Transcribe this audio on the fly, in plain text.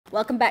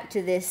Welcome back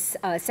to this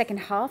second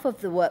half of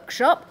the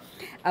workshop,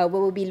 where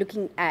we'll be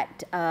looking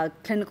at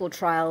clinical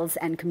trials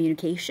and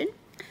communication.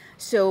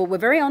 So we're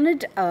very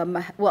honored,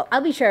 well,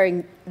 I'll be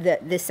sharing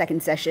this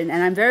second session,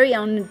 and I'm very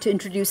honored to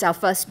introduce our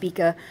first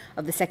speaker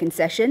of the second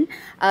session.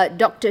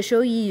 Dr.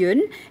 Shou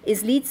Yiyun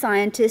is lead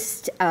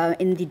scientist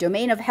in the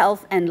domain of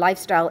health and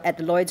lifestyle at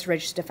the Lloyd's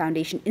Register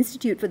Foundation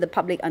Institute for the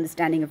Public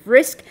Understanding of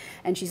Risk,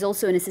 and she's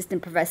also an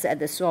assistant professor at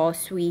the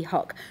Swee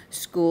Hock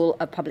School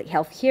of Public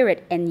Health here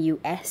at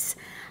NUS.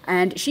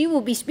 And she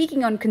will be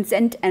speaking on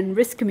consent and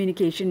risk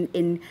communication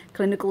in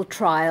clinical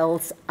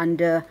trials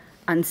under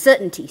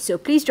uncertainty. So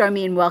please join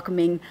me in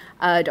welcoming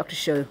Dr.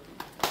 Shou.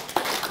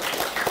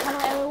 Hello,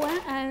 everyone,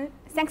 and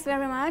thanks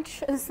very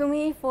much,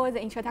 Swee, for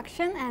the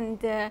introduction,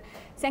 and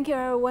thank you,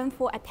 everyone,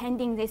 for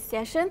attending this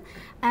session.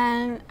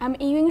 I'm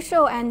Yiyun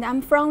Shou, and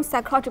I'm from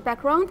psychology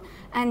background,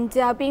 and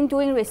I've been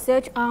doing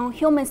research on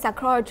human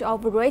psychology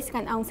of risk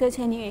and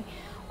uncertainty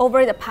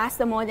over the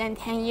past more than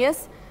 10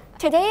 years.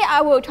 Today,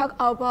 I will talk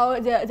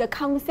about the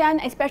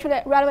consent,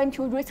 especially relevant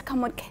to risk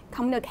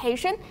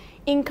communication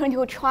in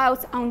clinical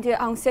trials under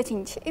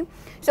uncertainty.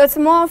 So it's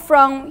more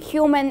from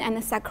human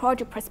and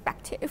psychology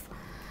perspective.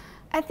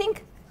 I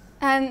think,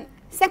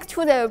 thanks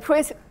to the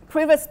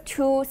previous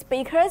two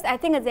speakers, I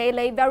think they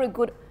lay very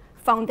good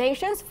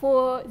foundations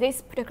for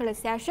this particular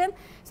session.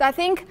 So I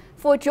think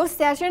for Joe's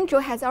session, Joe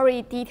has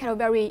already detailed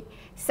very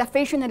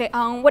sufficiently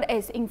on what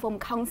is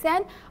informed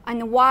consent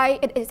and why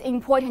it is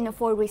important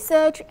for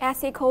research,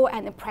 ethical,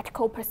 and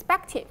practical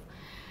perspective.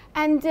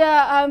 And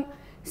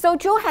so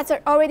Joe has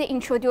already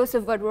introduced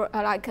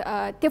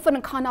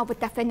different kind of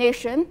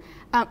definition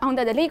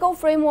under the legal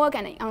framework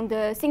and on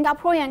the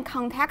Singaporean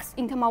context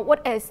in terms of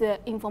what is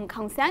informed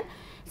consent.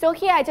 So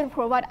here I just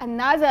provide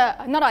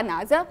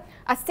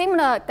a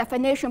similar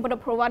definition, but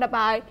provided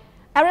by,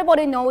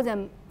 everybody knows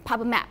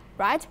PubMed,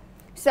 right?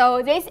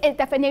 So this is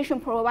definition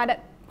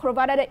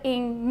provided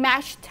in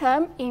MASH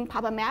term in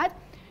PubMed.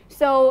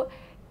 So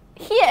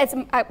here it's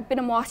a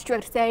bit more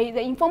strict, say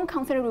the informed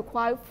consent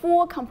requires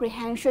full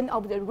comprehension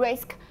of the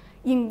risk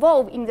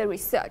involved in the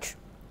research.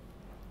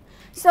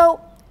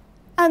 So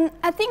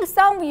I think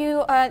some of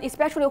you,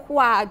 especially who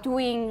are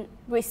doing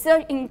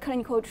research in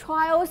clinical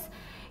trials,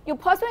 you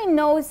possibly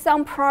know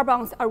some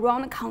problems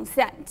around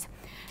consent.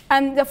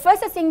 And the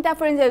first thing,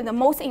 definitely the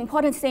most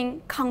important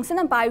thing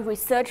concerned by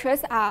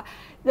researchers are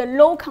the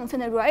low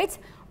consent rate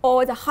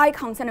or the high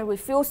consent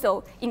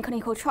refusal in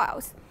clinical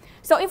trials.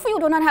 So if you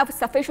do not have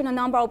sufficient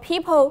number of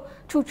people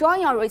to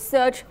join your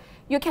research,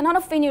 you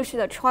cannot finish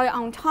the trial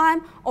on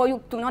time, or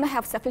you do not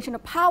have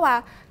sufficient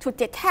power to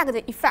detect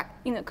the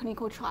effect in the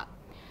clinical trial.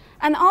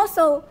 And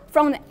also,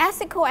 from the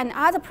ethical and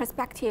other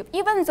perspective,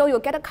 even though you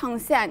get a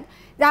consent,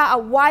 there are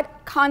a wide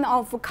kind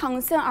of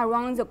concern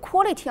around the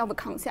quality of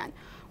consent.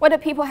 Whether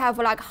people have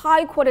like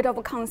high quality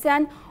of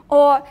consent,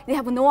 or they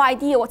have no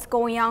idea what's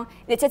going on,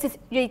 they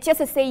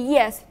just say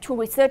yes to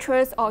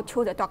researchers or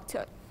to the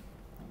doctor.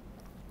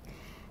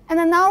 And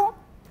then now,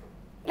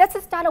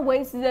 let's start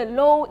with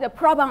the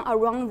problem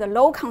around the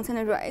low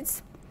consent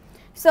rates.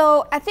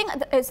 So I think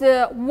it's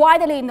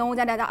widely known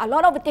that there are a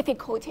lot of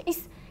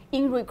difficulties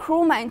in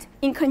recruitment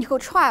in clinical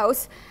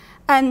trials,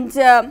 and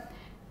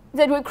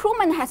the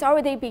recruitment has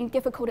already been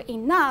difficult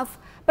enough.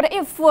 But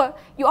if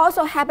you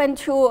also happen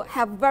to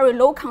have very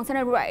low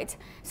consent rate,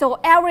 so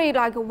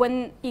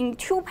when in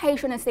two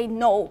patients say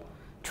no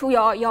to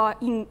your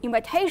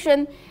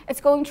invitation, it's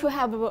going to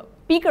have a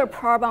bigger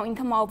problem in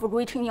terms of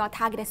reaching your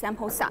target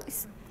sample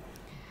size.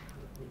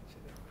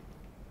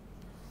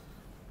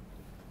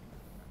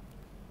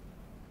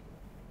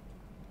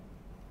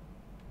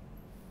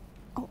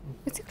 Oh,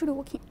 it's actually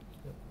working.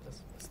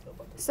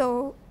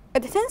 So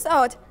it turns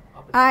out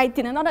I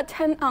did not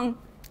turn on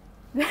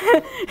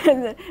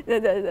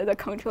the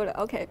controller.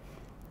 Okay.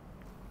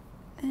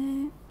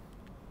 And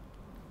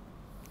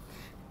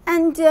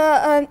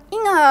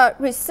in a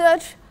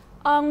research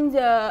on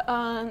the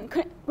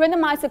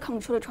randomized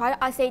controlled trial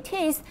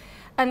RCTs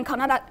and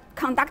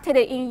conducted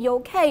in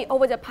UK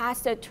over the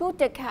past 2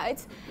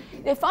 decades,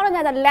 they found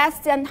that less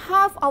than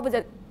half of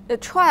the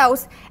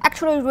trials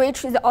actually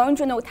reached the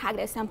original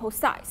target sample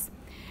size.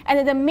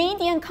 And the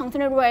median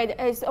consent rate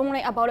is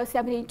only about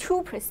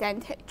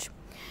 72%.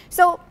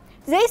 So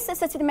this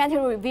systematic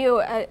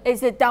review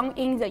is done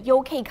in the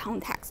UK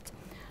context.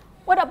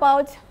 What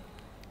about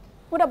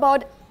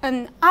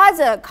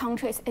other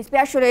countries,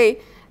 especially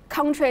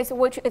countries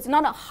which is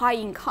not a high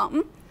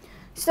income?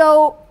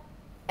 So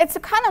it's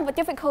kind of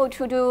difficult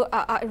to do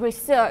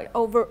research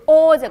over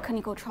all the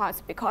clinical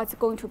trials because it's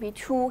going to be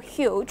too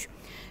huge.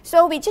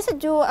 So we just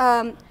do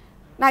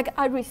like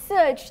a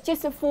research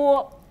just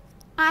for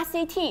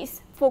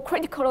RCTs for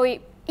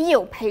critically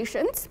ill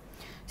patients.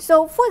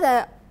 So for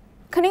the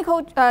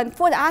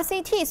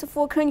RCTs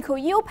for clinical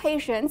ill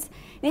patients,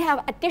 they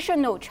have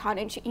additional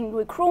challenge in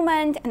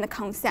recruitment and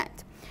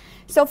consent.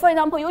 So for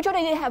example,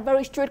 usually they have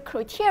very strict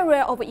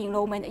criteria of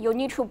enrollment. You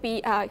need to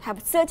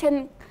have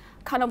certain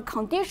kind of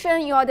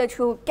condition in order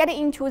to get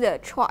into the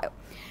trial.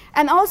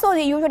 And also,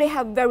 they usually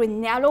have very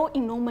narrow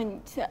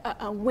enrollment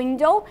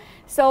window.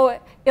 So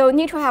you'll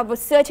need to have a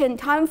certain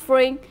time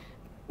frame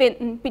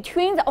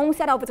between the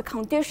onset of the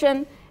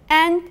condition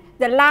and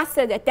the last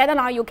the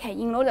deadline you can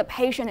enroll the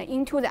patient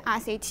into the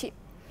RCT.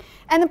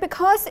 And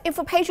because if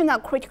a patient are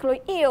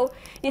critically ill,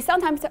 they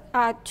sometimes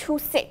are too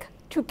sick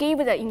to give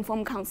the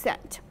informed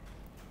consent.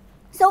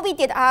 So we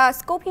did a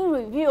scoping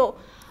review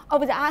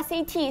of the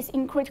RCTs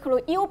in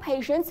critically ill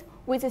patients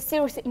with a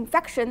serious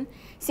infection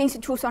since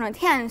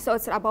 2010. So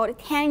it's about a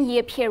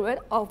 10-year period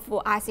of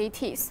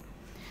RCTs.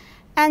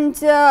 And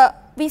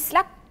we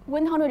select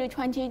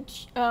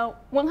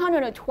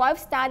 112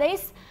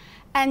 studies.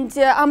 And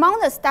among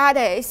the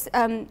studies,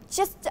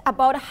 just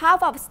about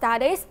half of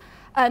studies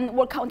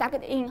were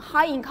conducted in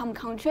high-income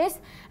countries.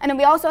 And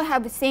we also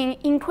have seen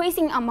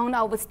increasing amount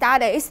of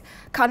studies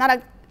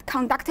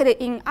conducted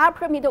in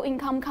upper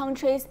middle-income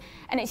countries,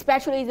 and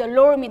especially the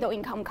lower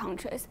middle-income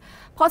countries.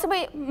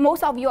 Possibly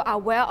most of you are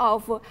aware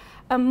of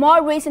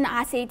more recent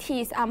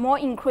RCTs are more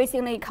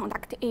increasingly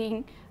conducted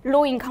in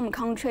low-income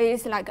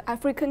countries like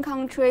African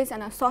countries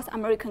and South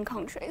American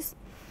countries.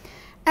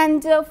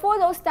 And for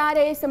those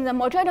studies, the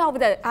majority of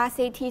the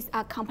RCTs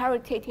are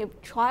comparative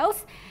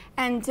trials,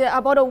 and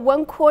about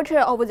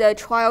 1/4 of the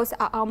trials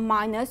are on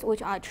minors,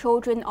 which are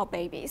children or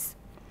babies.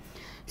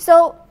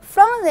 So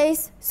from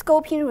this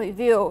scoping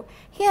review,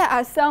 here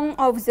are some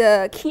of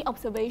the key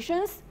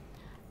observations.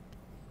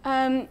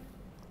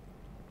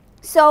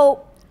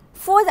 So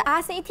for the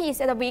RCTs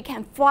that we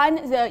can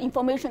find the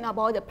information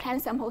about the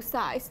planned sample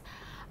size,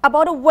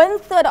 about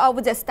 1/3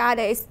 of the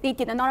studies, they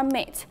did not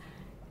meet.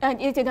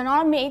 It did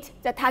not meet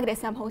the target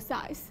sample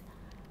size.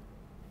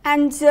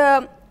 And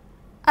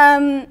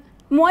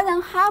more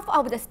than half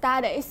of the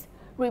studies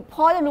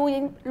report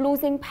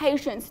losing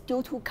patients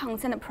due to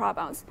consent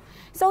problems.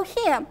 So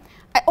here,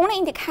 I only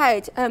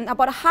indicate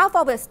about half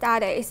of the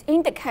studies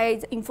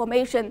indicate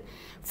information.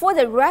 For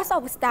the rest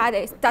of the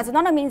studies, does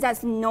not mean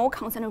there's no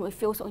consent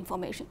refusal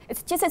information.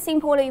 It's just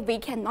simply we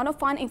cannot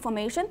find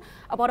information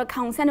about a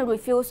consent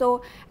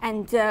refusal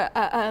and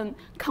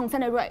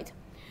consent rate.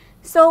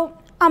 So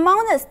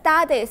among the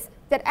studies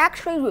that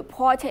actually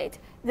reported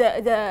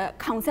the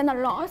consent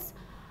loss,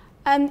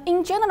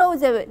 in general,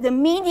 the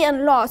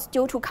median loss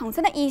due to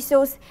consent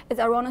issues is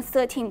around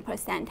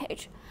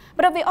 13%.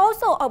 But we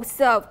also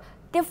observe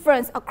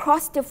difference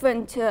across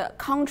different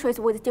countries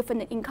with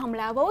different income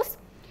levels.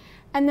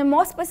 And then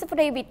more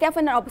specifically, we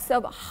definitely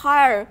observe a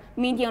higher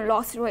median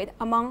loss rate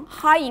among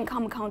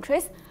high-income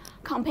countries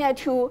compared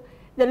to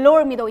the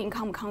lower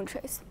middle-income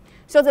countries.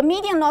 So the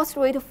median loss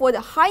rate for the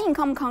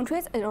high-income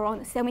countries is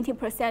around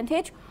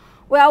 70%,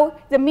 while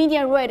the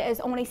median rate is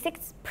only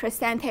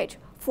 6%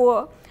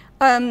 for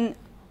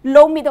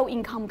low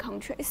middle-income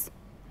countries.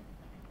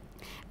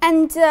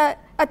 And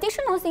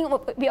additional thing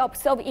we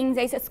observe in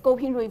this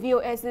scoping review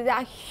is there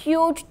are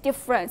huge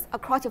difference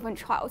across different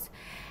trials.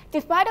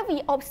 Despite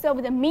we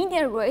observe the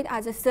median rate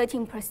as a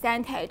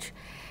 13%,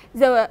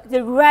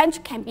 the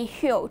range can be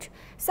huge.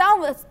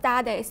 Some of the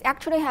studies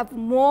actually have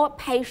more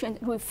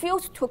patients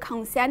refuse to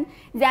consent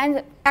than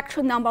the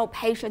actual number of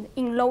patients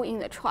enrolled in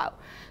the trial.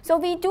 So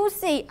we do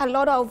see a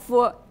lot of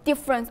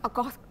difference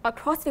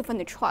across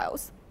different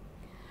trials.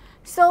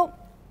 So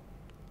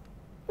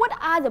what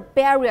are the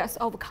barriers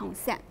of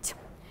consent?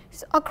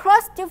 So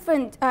across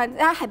different,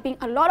 there have been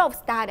a lot of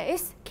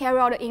studies carried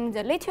out in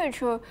the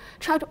literature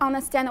trying to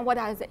understand what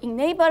are the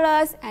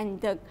enablers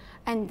and the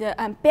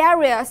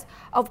barriers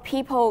of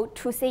people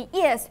to say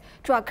yes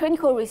to a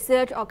clinical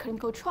research or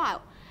clinical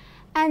trial.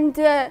 And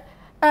a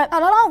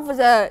lot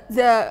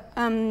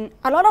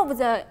of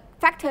the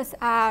factors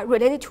are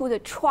related to the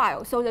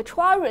trial. So the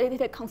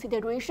trial-related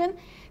consideration,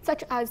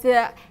 such as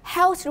the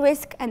health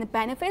risk and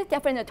benefit,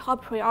 definitely the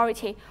top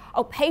priority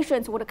of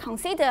patients would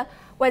consider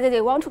whether they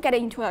want to get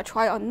into a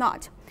trial or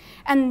not.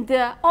 And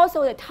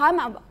also the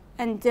time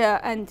and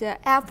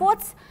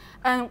efforts,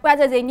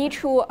 whether they need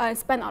to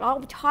spend a lot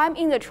of time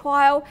in the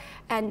trial,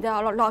 and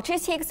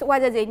logistics,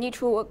 whether they need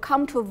to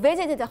come to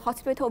visit the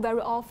hospital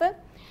very often.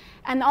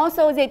 And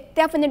also they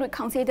definitely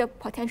consider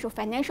potential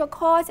financial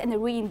costs and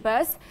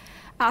reimburse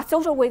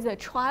associated with the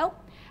trial.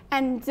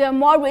 And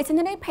more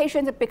recently,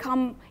 patients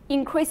become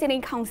increasingly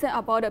concerned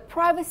about the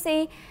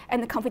privacy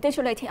and the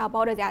confidentiality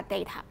about their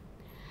data.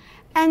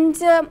 And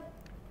so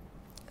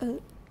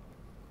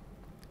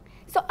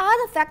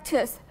other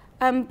factors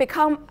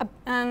become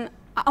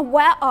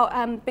aware of,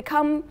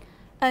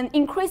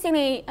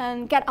 increasingly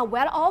get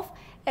aware of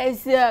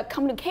is the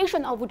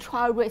communication of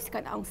trial risk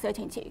and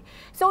uncertainty.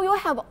 So you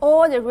have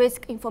all the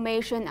risk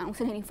information and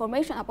uncertainty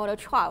information about a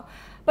trial.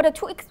 But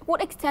to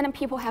what extent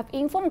people have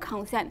informed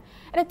consent,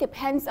 it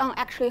depends on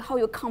actually how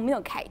you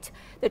communicate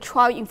the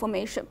trial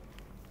information.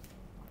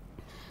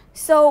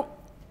 So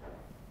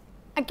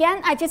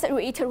again, I just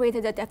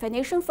reiterated the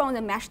definition from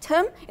the MASH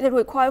term. It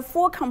requires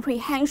full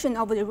comprehension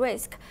of the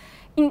risk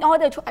in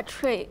order to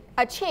achieve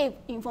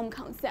informed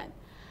consent.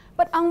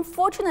 But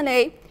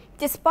unfortunately,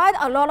 despite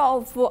a lot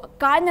of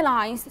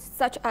guidelines,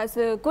 such as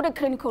a good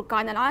clinical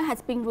guideline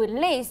has been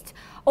released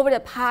over the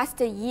past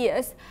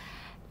years,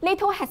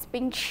 little has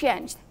been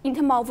changed in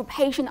terms of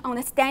patient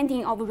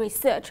understanding of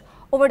research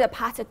over the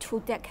past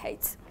 2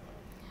 decades.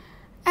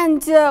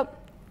 And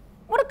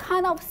what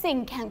kind of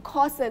thing can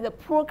cause the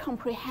poor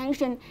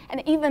comprehension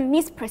and even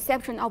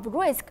misperception of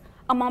risk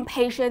among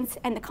patients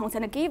and the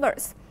consent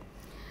givers?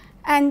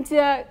 And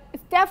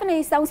it's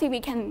definitely something we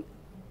can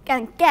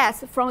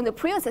guess from the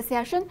previous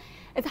session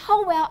is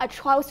how well a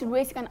trial's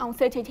risk and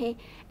uncertainty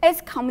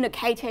is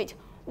communicated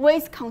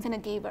with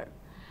consent giver.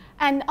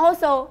 And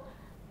also,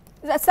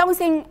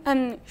 something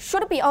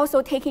should be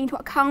also taken into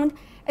account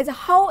is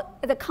how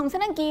the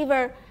consent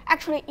giver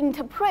actually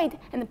interpret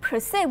and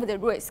perceive the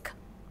risk.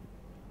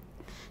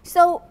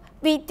 So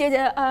we did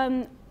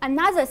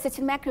another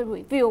systematic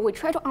review. We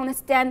try to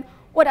understand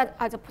what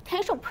are the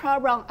potential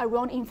problems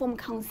around informed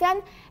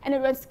consent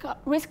and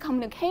risk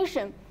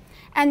communication.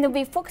 And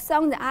we focus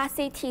on the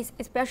RCTs,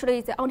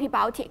 especially the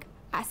antibiotic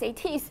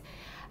RCTs,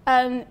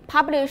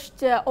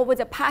 published over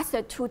the past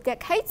 2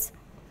 decades.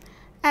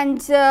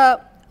 And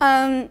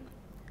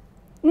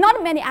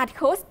not many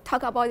articles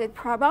talk about the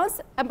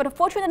problems, but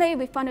fortunately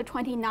we found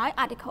 29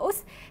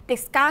 articles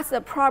discuss the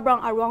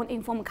problem around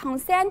informed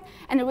consent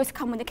and risk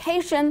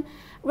communication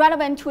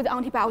relevant to the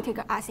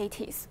antibiotic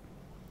RCTs.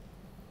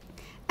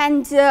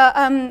 And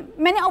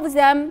many of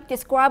them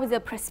describe the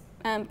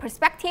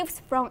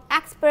perspectives from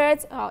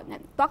experts or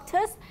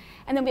doctors,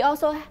 and then we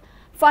also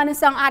found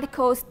some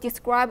articles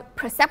describe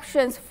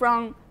perceptions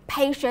from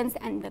patients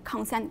and the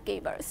consent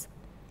givers.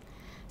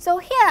 So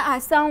here are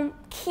some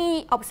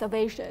key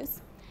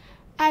observations.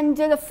 And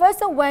the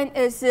first one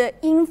is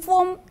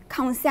informed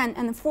consent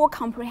and full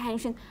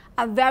comprehension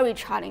are very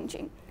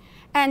challenging.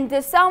 And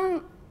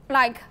some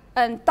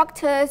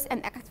doctors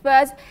and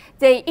experts,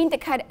 they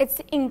indicate it's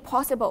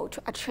impossible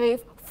to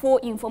achieve full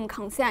informed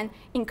consent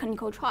in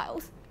clinical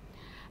trials.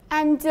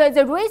 And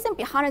the reason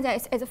behind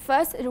that is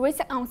first, the risk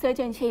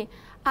uncertainty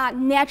are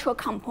natural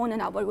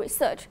component of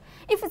research.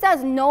 If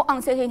there's no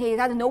uncertainty,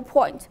 there's no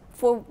point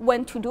for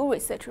when to do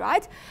research,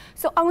 right?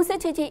 So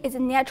uncertainty is a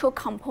natural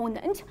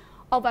component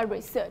of our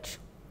research.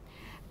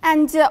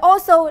 And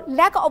also,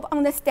 lack of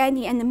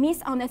understanding and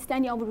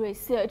misunderstanding of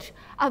research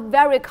are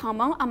very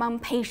common among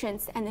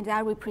patients and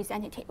their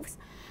representatives.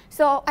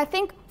 So I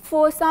think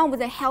for some of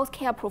the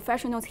healthcare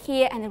professionals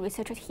here and the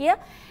researchers here,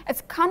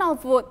 it's kind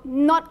of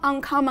not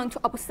uncommon to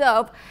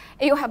observe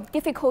you have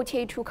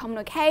difficulty to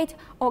communicate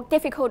or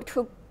difficult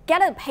to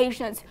get the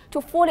patients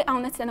to fully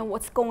understand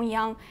what's going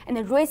on and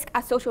the risk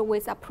associated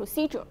with that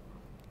procedure.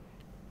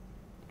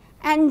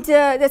 And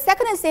the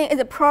second thing is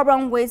a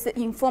problem with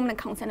informed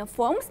consent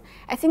forms.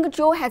 I think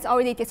Joe has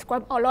already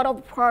described a lot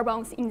of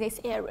problems in this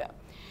area.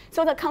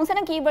 So the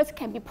consent givers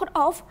can be put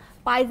off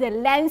by the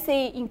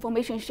lengthy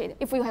information sheet.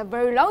 If you have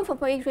very long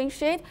information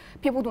sheet,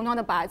 people do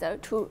not bother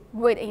to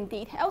read in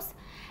details.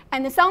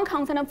 And some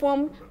consent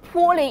forms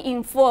poorly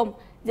inform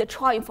the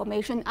trial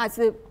information, as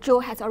Joe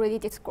has already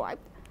described.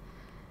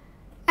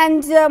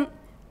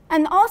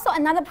 And also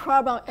another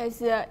problem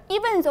is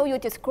even though you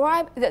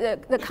describe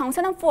the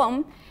consent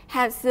form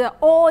has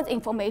all the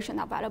information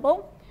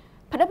available,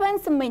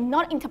 participants may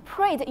not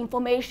interpret the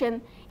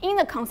information in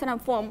the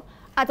consent form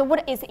as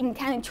what is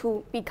intended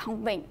to be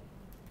conveyed.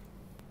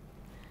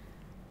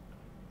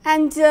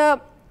 And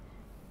the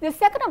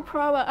second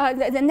problem,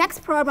 the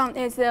next problem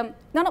is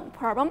not a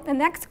problem. The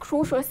next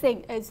crucial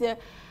thing is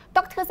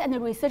doctors and the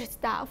research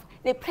staff,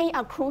 they play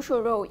a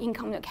crucial role in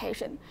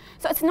communication.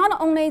 So it's not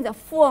only the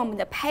form,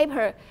 the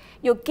paper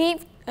you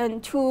give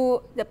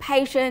to the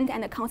patient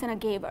and the consent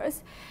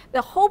givers.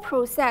 The whole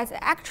process,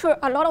 actually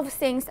a lot of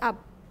things are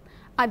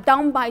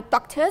done by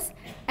doctors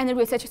and the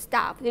research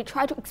staff. They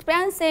try to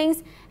explain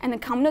things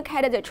and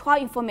communicate the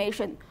trial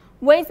information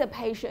with the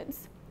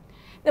patients.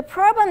 The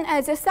problem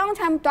is that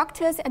sometimes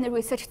doctors and the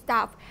research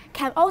staff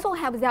can also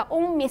have their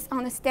own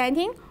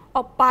misunderstanding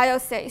or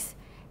biases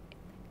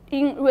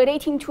in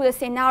relating to the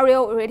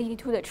scenario, relating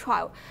to the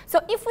trial. So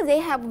if they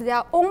have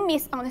their own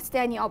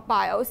misunderstanding or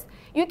bias,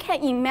 you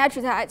can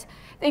imagine that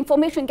the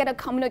information getting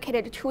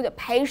communicated to the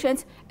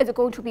patients is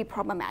going to be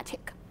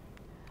problematic.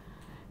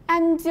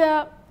 And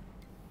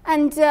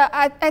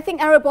I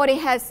think everybody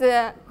has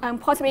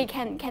possibly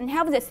can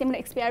have the similar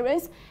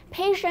experience.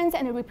 Patients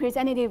and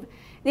representatives,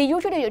 they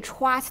usually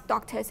trust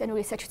doctors and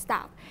research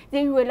staff.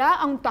 They rely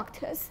on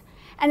doctors,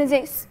 and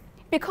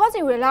because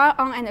they rely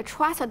on and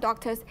trust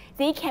doctors,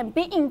 they can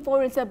be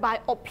influenced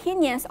by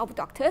opinions of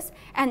doctors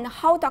and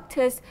how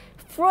doctors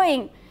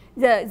frame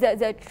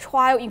the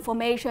trial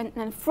information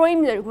and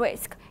frame the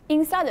risk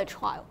inside the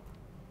trial.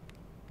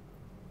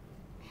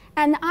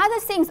 And other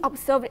things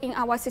observed in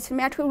our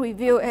systematic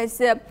review is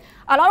a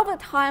lot of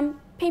the time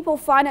people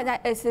find that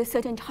there is a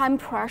certain time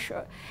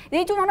pressure.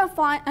 They do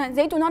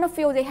not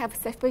feel they have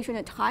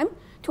sufficient time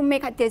to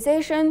make a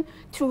decision,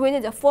 to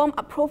read the form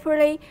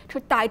appropriately, to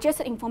digest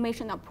the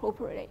information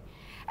appropriately.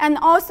 And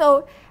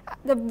also,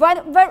 the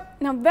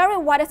very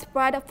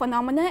widespread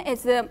phenomenon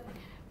is there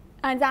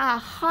are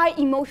high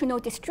emotional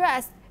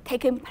distress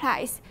taking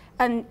place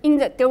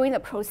during the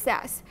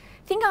process.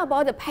 Think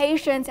about the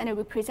patients and the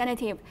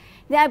representative.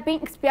 They have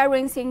been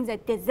experiencing the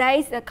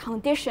disease, the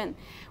condition.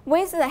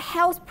 With the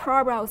health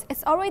problems,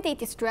 it's already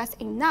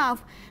distressed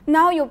enough.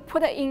 Now you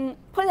put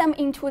them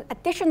into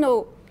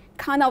additional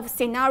kind of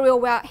scenario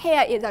where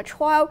here is a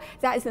trial,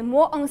 there is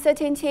more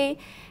uncertainty,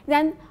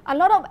 then a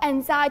lot of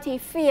anxiety,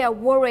 fear,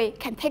 worry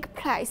can take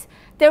place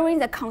during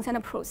the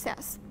consent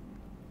process.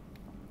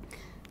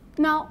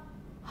 Now,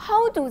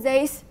 how do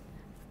these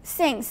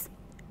things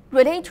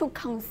relate to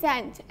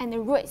consent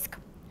and risk?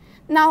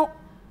 Now,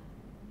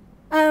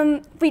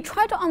 we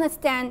try to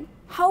understand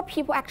how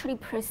people actually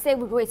perceive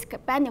risk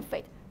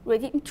benefit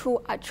relating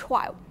to a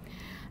trial.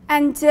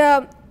 And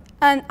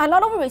a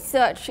lot of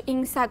research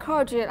in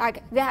psychology,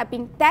 like there have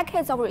been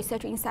decades of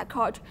research in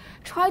psychology,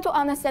 try to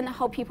understand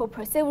how people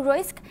perceive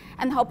risk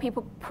and how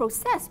people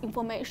process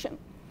information.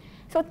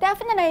 So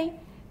definitely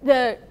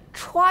the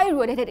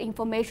trial-related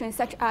information,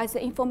 such as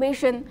the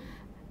information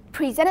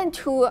presented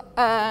to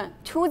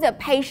the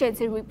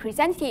patient's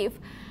representative,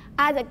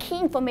 as a key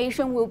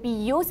information will be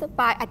used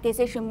by a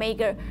decision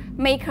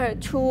maker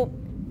to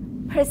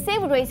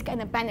perceive risk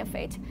and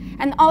benefit.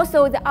 And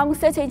also the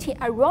uncertainty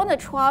around the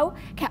trial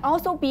can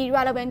also be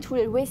relevant to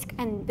the risk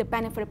and the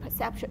benefit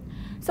perception.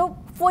 So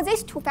for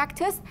these two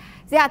factors,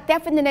 they are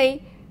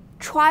definitely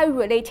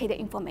trial-related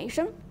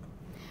information.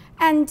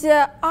 And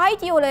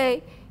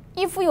ideally,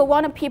 if you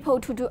want people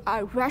to do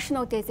a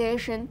rational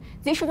decision,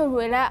 they should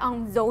rely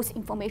on those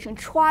information,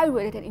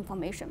 trial-related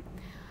information.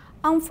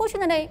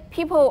 Unfortunately,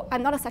 people are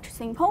not such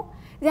simple.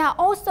 They are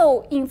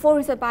also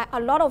influenced by a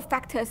lot of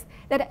factors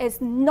that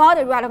is not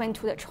relevant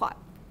to the trial.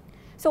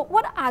 So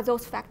what are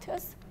those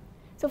factors?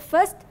 So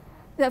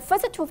the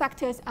first two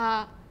factors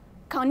are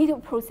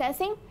cognitive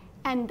processing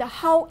and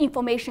how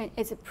information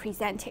is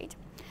presented.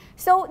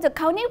 So the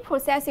cognitive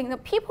processing, the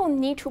people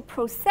need to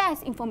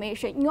process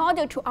information in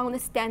order to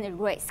understand the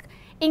risk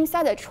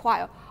inside the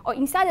trial or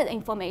inside the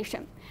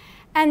information.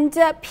 And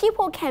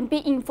people can be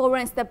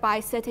influenced by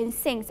certain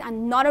things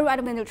and not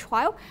relevant to the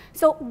trial.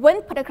 So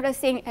one particular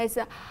thing is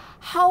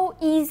how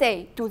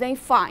easy do they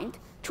find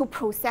to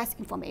process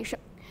information.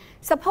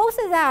 Suppose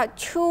there are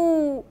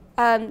two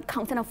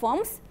consent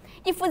forms.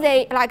 If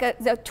they,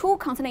 the two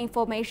consent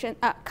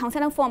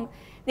form,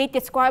 they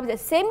describe the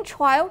same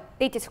trial,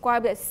 they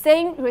describe the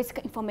same risk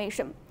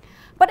information.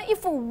 But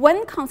if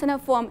one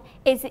consent form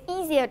is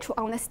easier to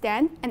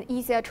understand and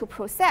easier to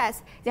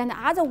process than the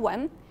other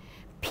one,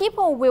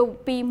 people will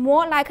be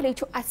more likely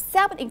to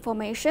accept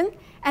information,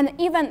 and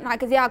even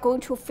they are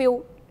going to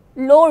feel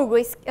lower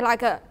risk,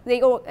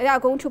 they are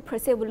going to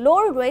perceive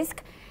lower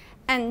risk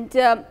and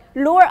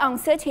lower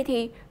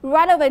uncertainty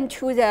relevant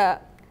to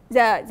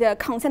the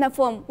consent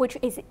form, which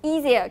is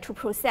easier to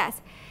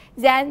process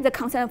than the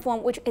consent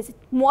form, which is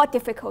more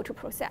difficult to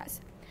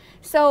process.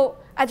 So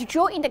as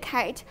Joe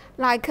indicated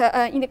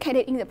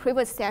in the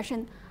previous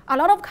session, a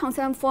lot of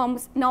consent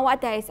forms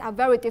nowadays are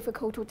very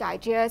difficult to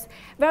digest,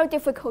 very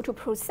difficult to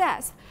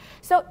process.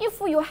 So if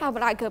you have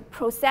a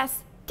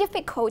process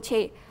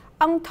difficulty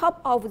on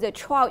top of the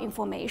trial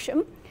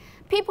information,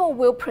 people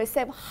will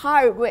perceive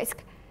higher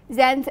risk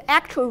than the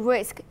actual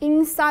risk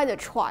inside the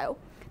trial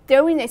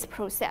during this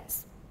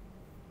process.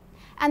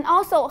 And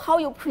also how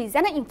you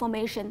present the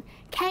information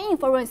can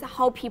influence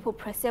how people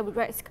perceive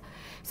risk.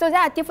 So there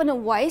are different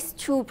ways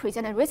to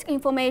present the risk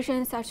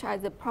information, such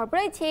as the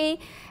probability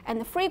and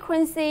the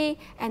frequency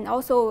and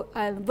also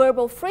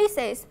verbal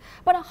phrases.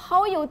 But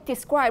how you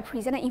describe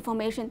presented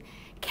information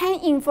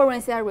can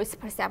influence their risk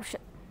perception.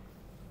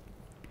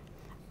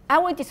 I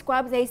will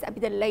describe this a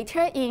bit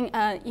later in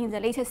the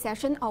later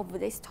session of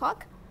this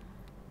talk.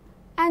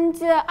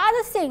 And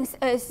other things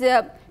is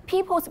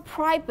people's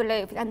prior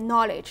beliefs and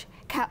knowledge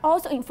can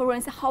also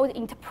influence how they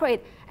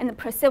interpret and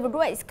perceive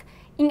risk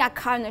in a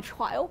current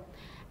trial.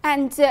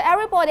 And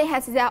everybody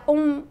has their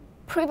own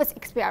previous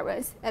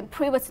experience and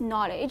previous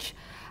knowledge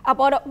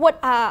about what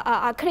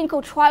a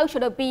clinical trial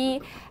should be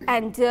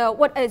and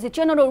what is the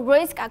general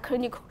risk a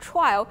clinical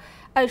trial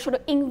should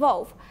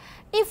involve.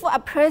 If a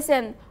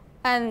person,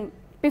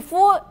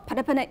 before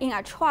participating in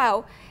a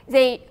trial,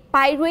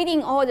 by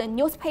reading all the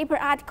newspaper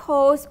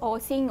articles or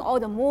seeing all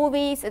the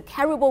movies, the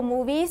terrible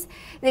movies,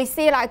 they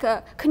say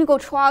clinical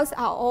trials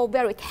are all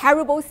very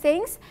terrible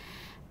things.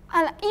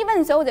 And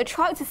even though the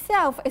trial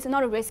itself is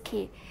not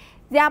risky,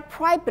 their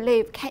prior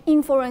belief can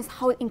influence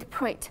how they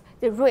interpret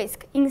the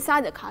risk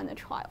inside the current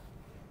trial.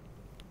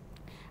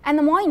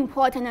 And more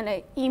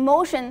importantly,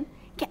 emotion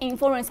can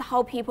influence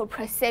how people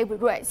perceive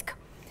risk.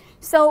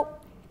 So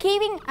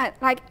giving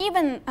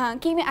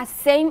a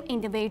same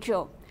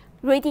individual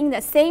reading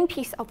the same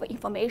piece of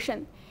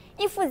information,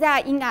 if they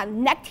are in a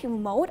negative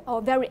mode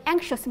or very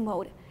anxious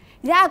mode,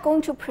 they are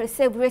going to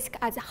perceive risk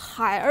as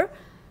higher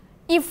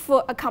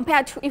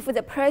compared to if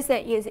the person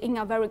is in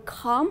a very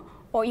calm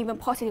or even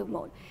positive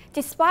mode.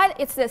 Despite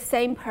it's the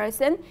same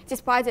person,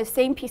 despite the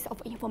same piece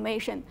of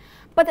information,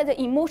 but the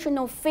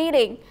emotional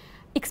feeling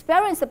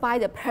experienced by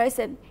the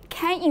person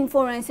can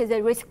influence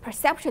the risk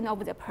perception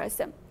of the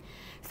person.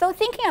 So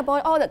thinking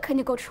about all the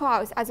clinical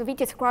trials, as we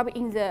described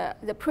in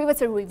the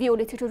previous review,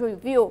 literature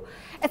review,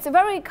 it's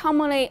very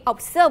commonly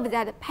observed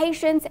that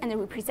patients and the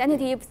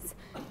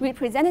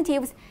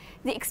representatives,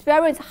 they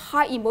experience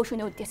high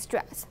emotional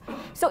distress.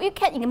 So you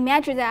can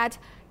imagine that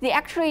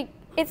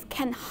it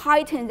can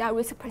heighten their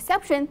risk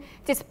perception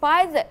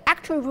despite the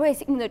actual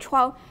risk in the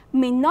trial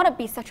may not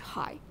be such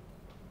high.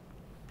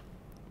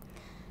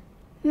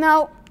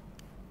 Now,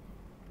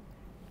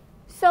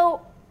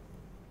 so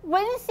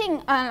one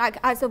thing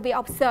as we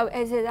observe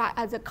is that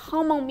as a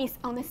common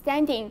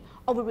misunderstanding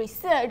of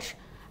research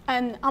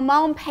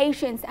among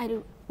patients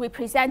and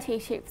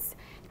representatives.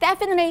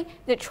 Definitely,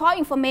 the trial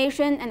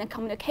information and the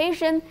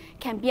communication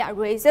can be a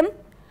reason,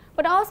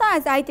 but also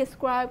as I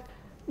described,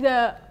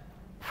 the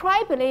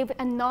prior belief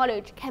and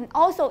knowledge can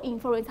also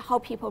influence how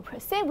people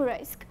perceive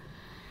risk.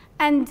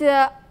 And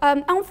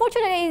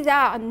unfortunately, there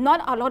are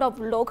not a lot of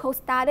local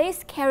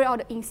studies carried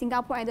out in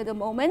Singapore at the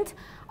moment.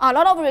 A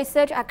lot of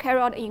research are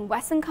carried out in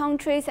Western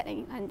countries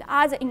and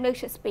other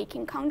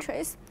English-speaking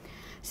countries.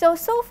 So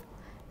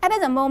at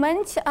the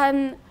moment,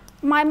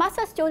 my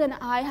master's student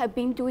and I have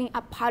been doing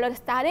a pilot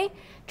study,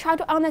 trying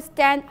to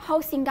understand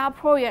how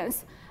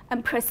Singaporeans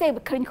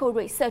perceive clinical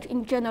research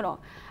in general.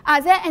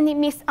 Are there any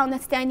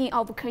misunderstanding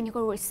of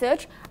clinical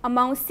research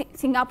among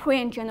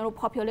Singaporean general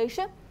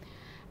population?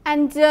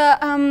 And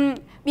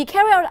we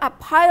carry out a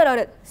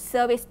pilot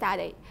survey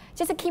study.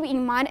 Just keep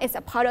in mind, it's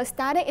a pilot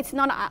study. It's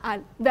not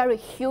a very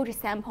huge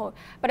sample,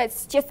 but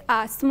it's just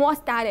a small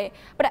study.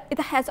 But it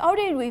has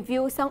already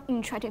revealed some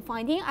interesting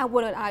findings I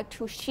would like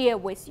to share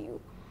with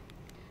you.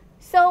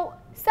 So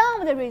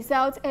some of the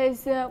results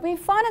is we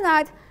found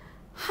that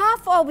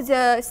half of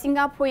the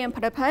Singaporean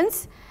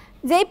participants,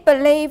 they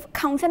believe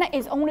consent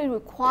is only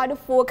required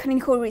for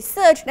clinical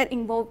research that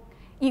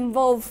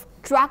involve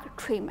drug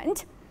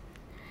treatment.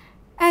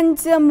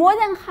 And more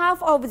than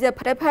half of the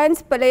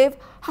participants believe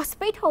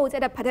hospitals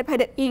that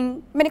participate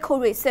in medical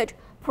research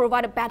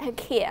provide better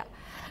care,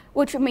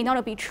 which may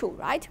not be true,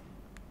 right?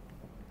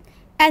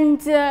 And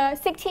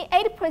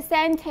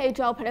 68%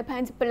 of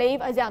participants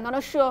believe they are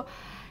not sure,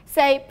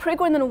 say,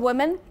 pregnant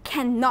women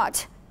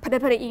cannot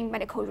participate in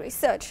medical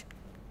research.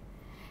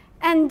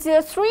 And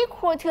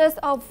 3/4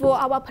 of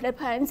our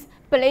participants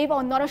believe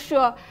or not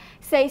sure,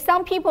 say,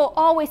 some people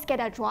always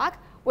get a drug,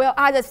 while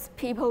others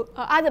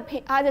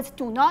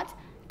do not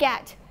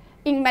get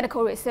in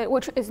medical research,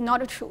 which is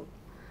not true.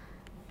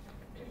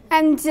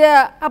 And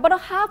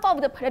about half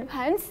of the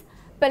participants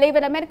believe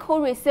that medical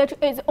research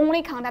is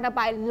only conducted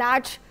by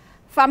large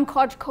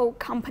pharmaceutical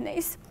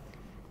companies.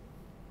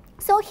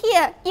 So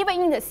here,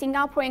 even in the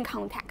Singaporean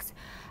context,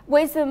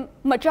 with the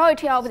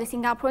majority of the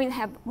Singaporeans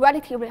have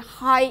relatively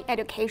high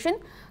education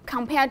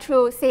compared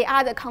to, say,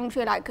 other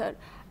countries like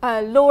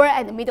lower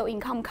and middle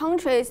income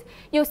countries,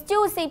 you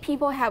still see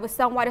people have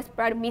some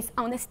widespread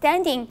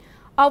misunderstanding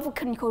of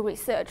clinical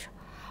research.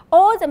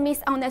 All the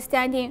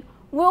misunderstanding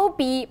will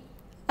be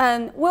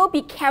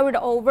carried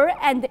over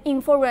and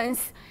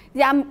influence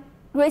their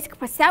risk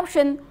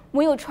perception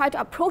when you try to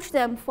approach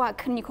them for a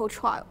clinical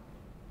trial.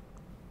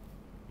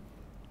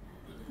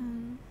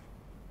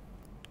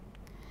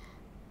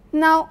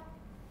 Now,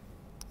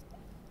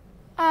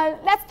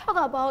 let's talk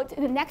about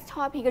the next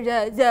topic,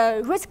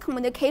 the risk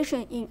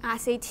communication in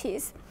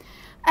RCTs.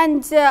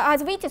 And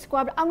as we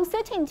described,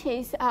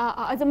 uncertainties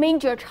are the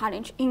major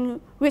challenge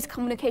in risk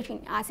communication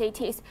in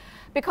RCTs,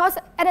 because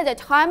at the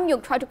time you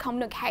try to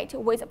communicate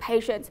with the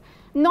patients,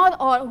 not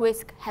all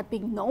risks have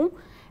been known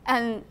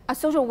and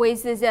associated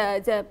with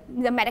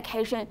the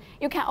medication.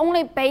 You can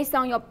only, based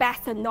on your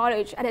best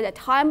knowledge at the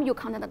time you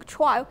conduct a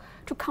trial,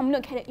 to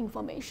communicate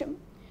information.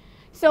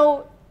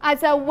 So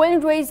as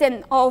one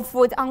reason of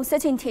the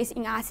uncertainties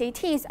in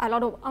RCTs, a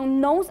lot of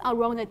unknowns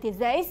around the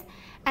disease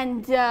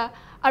and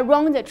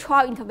around the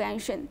trial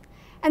intervention.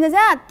 And there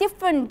are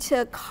different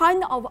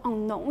kind of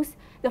unknowns.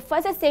 The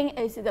first thing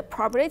is the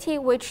probability,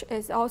 which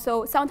is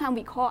also sometimes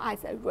we call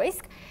as a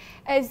risk,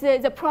 is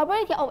the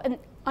probability of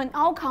an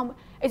outcome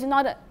is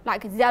not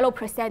like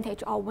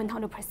 0% or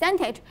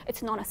 100%,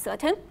 it's not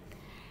certain.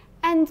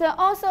 And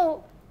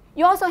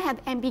you also have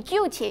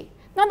ambiguity.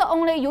 Not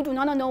only you do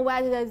not know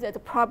whether the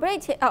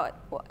probability,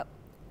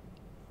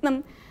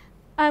 in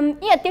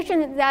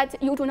addition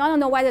that you do not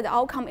know whether the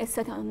outcome is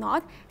certain or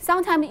not,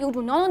 sometimes you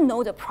do not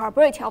know the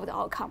probability of the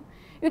outcome.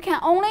 You can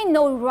only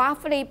know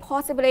roughly,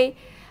 possibly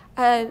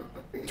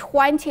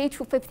 20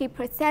 to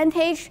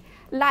 50%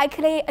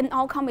 likely an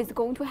outcome is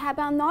going to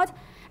happen or not.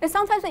 And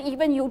sometimes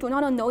even you do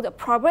not know the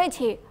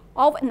probability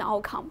of an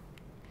outcome.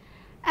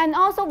 And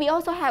also, we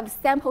also have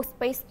sample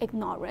space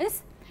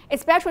ignorance,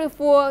 especially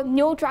for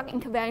new drug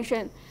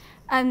intervention.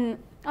 And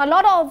a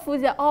lot of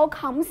the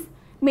outcomes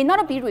may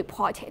not be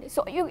reported.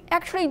 So you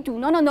actually do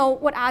not know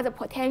what are the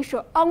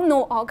potential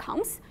unknown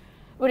outcomes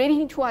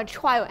relating to a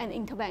trial and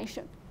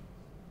intervention.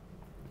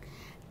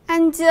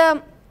 And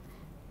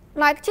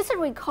just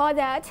recall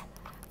that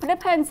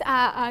participants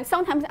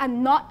sometimes are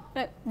not,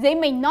 they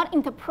may not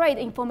interpret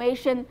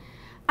information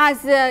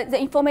as the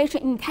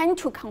information intended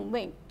to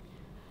convey.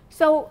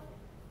 So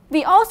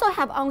we also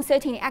have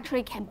uncertainty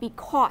actually can be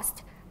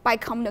caused by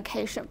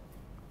communication.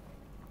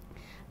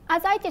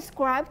 As I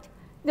described,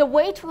 the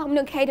way to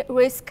communicate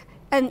risk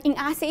and in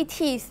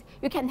RCTs,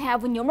 you can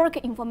have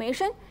numeric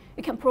information.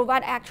 You can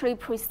provide actually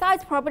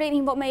precise probability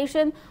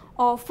information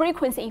or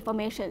frequency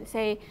information.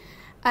 Say,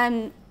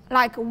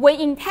 like 1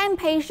 in 10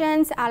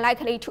 patients are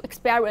likely to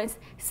experience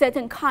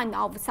certain kind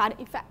of side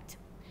effect.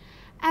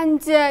 And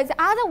the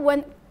other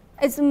one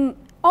is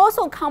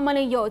also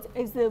commonly used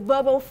is the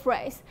verbal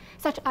phrase,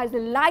 such as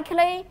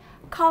likely,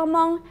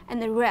 common,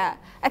 and rare.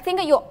 I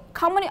think you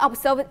commonly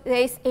observe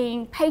this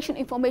in patient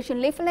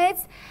information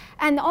leaflets,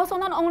 and also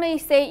not only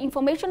say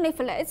information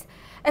leaflets,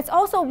 it's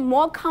also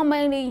more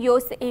commonly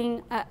used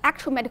in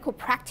actual medical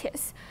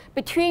practice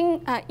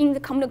in the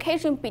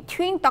communication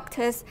between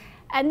doctors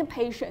and the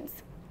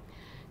patients.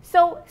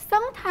 So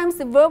sometimes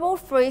the verbal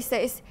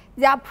phrases,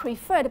 they are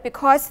preferred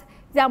because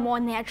they are more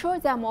natural,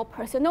 they are more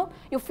personal.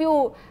 You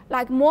feel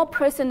like more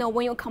personal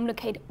when you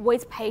communicate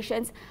with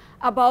patients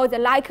about the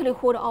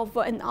likelihood of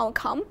an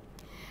outcome.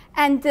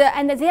 And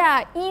they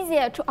are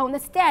easier to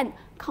understand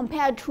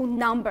compared to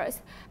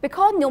numbers,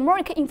 because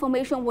numeric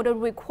information would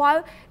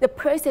require the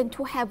person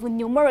to have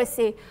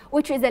numeracy,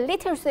 which is the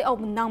literacy of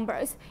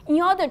numbers,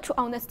 in order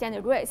to understand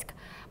the risk.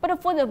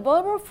 But for the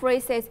verbal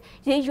phrases,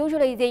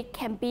 they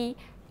can be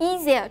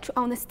easier to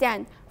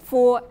understand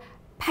for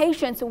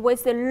patients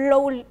with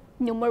low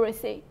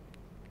numeracy.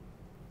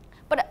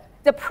 But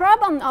the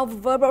problem of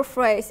verbal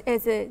phrase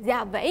is they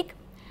are vague,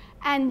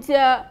 and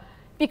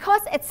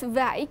because it's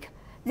vague,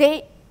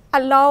 they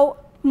allow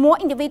more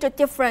individual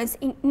difference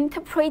in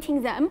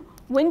interpreting them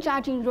when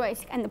judging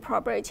risk and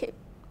probability.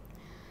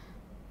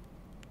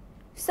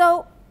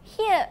 So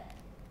here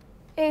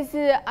is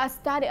a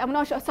study. I'm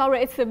not sure,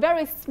 sorry, it's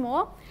very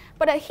small.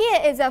 But here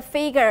is a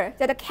figure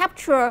that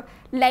captures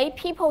lay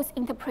people's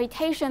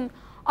interpretation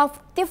of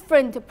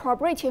different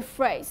probability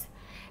phrases.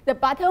 The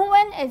bottom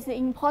one is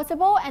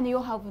impossible, and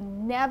you have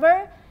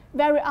never,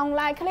 very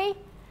unlikely.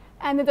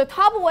 And the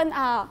top one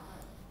are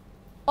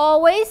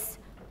always,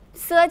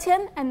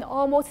 certain, and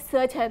almost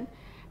certain.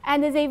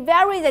 And they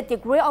vary the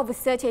degree of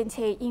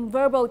certainty in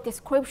verbal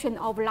description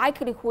of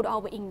likelihood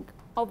of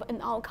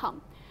an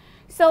outcome.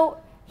 So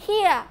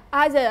here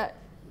are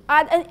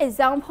an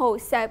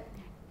example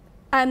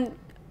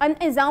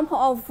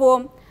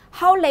of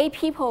how lay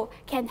people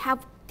can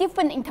have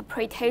different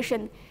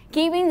interpretation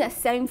given the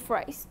same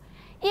phrase.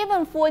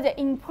 Even for the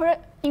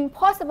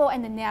impossible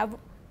and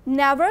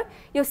never,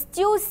 you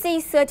still see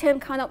certain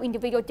kind of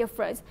individual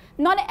difference.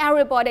 Not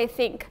everybody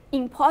think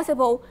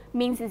impossible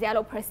means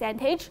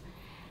 0%,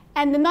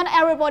 and not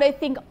everybody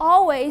think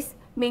always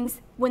means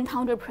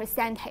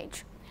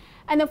 100%.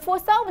 And for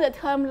some of the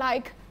term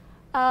like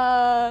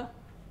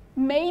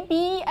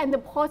maybe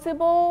and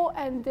possible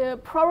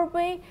and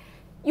probably,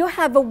 you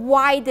have a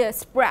wide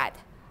spread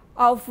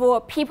of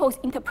people's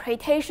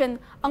interpretation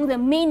on the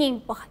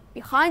meaning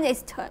behind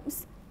these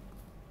terms.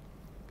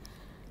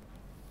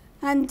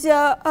 And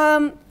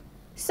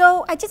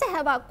so I just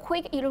have a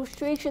quick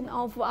illustration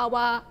of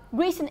our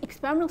recent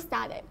experimental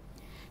study.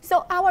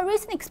 So our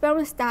recent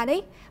experimental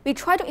study, we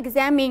try to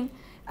examine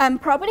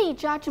probability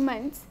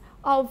judgments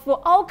of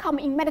outcome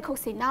in medical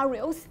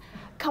scenarios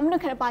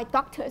communicated by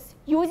doctors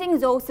using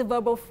those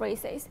verbal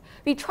phrases.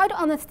 We try to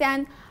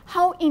understand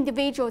how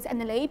individuals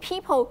and lay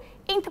people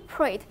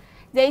interpret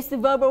these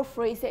verbal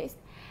phrases.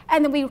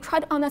 And we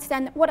try to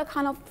understand what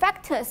kind of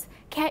factors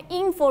can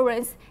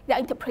influence the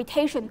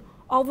interpretation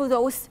of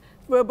those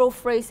verbal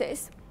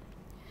phrases.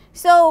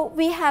 So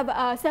we have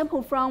a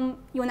sample from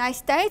United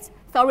States.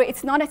 Sorry,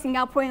 it's not a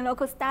Singaporean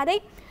local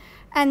study.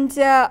 And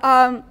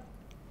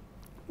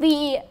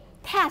we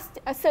test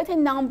a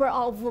certain number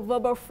of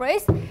verbal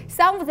phrases.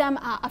 Some of them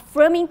are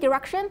affirming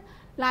direction,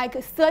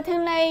 like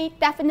certainly,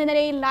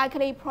 definitely,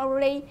 likely,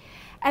 probably.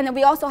 And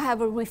we also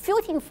have a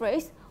refuting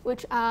phrase,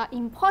 which are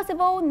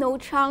impossible, no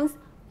chance,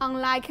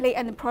 unlikely,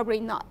 and probably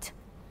not.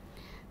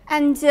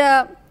 And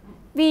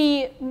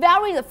we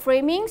vary the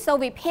framing, so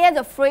we pair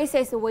the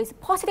phrases with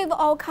positive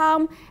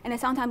outcome and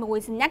sometimes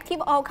with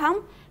negative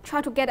outcome,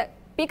 try to get a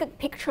bigger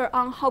picture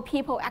on how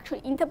people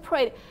actually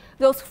interpret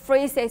those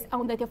phrases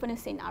on the different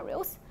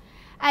scenarios.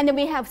 And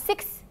we have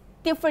 6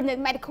 different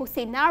medical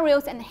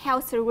scenarios and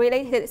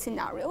health-related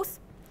scenarios.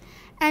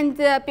 And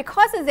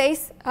because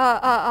this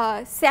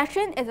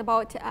session is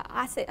about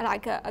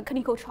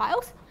clinical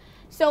trials,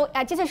 so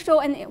I just show,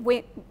 and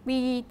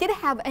we did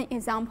have an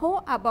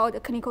example about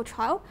a clinical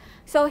trial.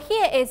 So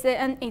here is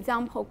an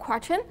example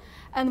question,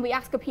 and we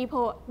ask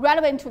people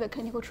relevant to the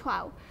clinical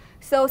trial.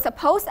 So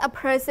suppose a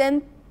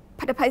person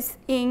participates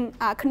in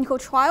a clinical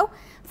trial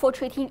for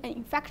treating an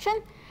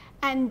infection,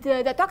 and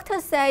the doctor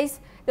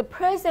says the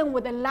person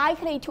would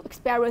likely to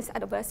experience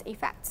adverse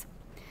effects.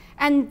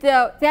 And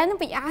then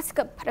we ask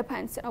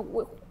participants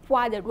who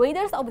are the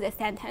readers of the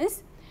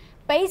sentence,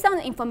 based on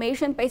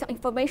information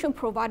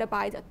provided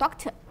by the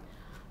doctor.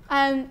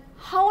 And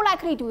how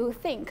likely do you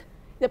think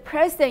the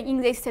person in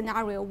this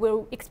scenario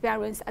will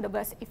experience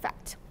adverse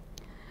effect?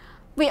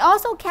 We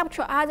also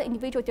capture other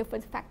individual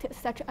different factors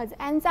such as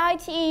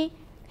anxiety,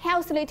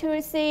 health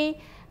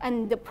literacy,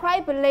 and the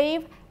prior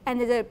belief,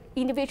 and the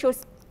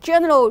individual's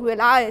general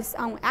reliance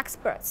on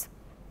experts.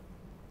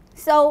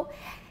 So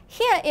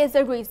here is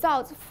the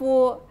results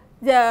for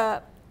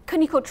the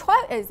clinical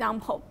trial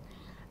example.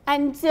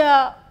 And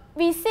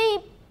we see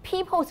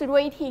people's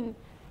rating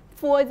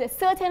for the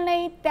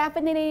certainly,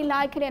 definitely,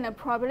 likely, and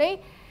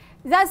probably.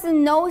 There's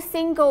no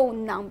single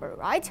number,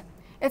 right?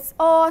 It's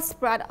all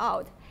spread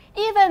out.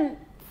 Even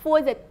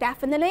for the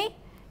definitely,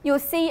 you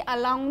see a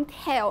long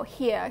tail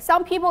here.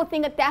 Some people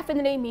think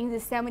definitely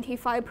means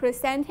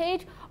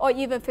 75% or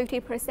even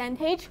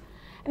 50%.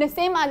 And the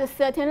same as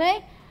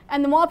certainly,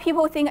 and more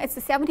people think it's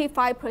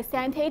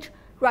 75%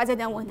 rather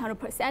than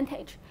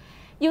 100%.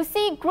 You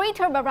see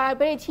greater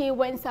variability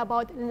when it's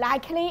about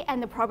likely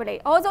and probably.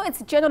 Although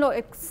it's general,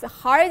 it's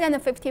higher than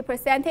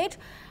 50%,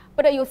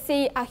 but you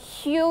see a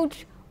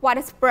huge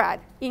widespread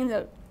in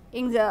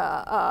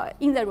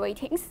the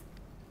ratings.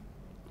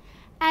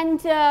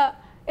 And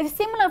it's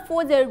similar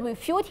for the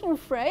refuting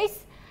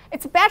phrase.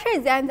 It's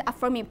better than the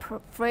affirming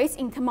phrase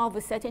in terms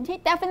of certainty.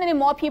 Definitely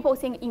more people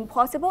think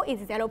impossible is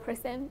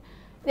 0%.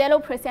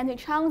 0%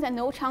 chance and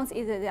no chance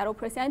is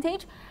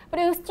 0%. But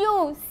you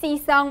still see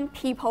some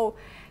people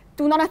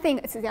do not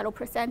think it's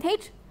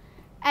 0%.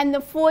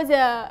 And for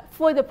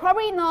the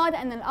probably not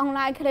and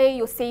unlikely,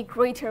 you see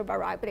greater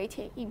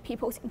variability in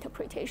people's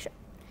interpretation.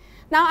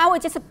 Now I will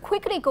just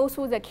quickly go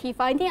through the key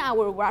finding. I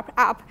will wrap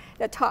up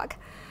the talk.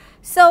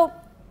 So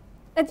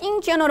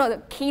in general,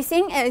 the key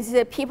thing is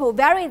that people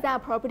vary their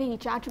probability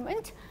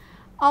judgment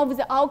of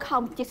the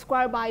outcome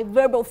described by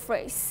verbal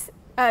phrase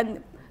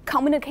and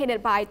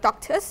communicated by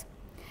doctors.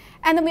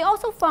 And we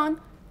also found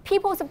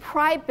people's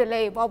prior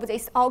belief of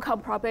this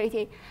outcome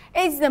probability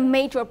is the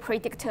major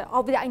predictor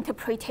of their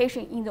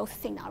interpretation in those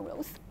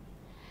scenarios.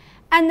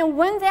 And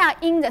when they are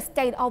in the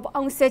state of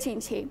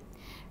uncertainty,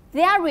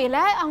 they are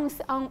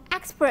reliant on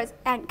experts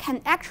and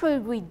can actually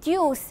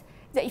reduce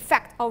the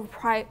effect of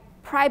prior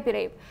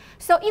belief.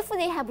 So if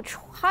they have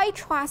high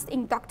trust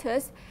in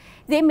doctors,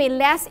 they may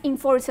less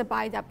influenced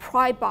by the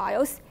prior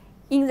bias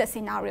in the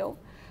scenario.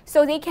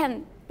 So they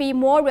can be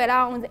more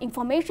reliant on the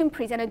information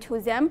presented to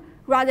them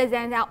rather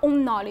than their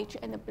own knowledge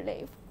and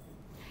belief.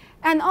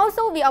 And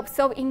also we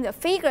observe in the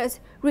figures,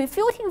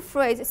 refuting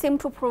phrase seem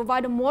to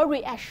provide more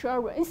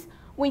reassurance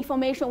when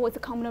information was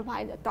communicated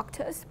by the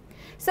doctors.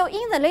 So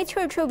in the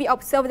literature, we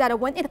observe that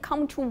when it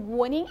comes to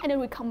warning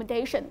and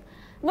recommendation,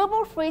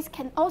 verbal phrase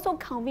can also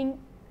convey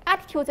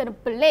attitudes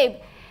and belief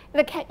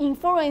that can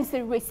influence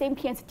the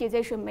recipient's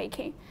decision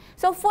making.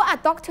 So for a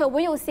doctor,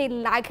 when you say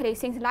likely,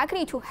 things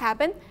likely to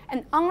happen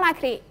and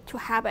unlikely to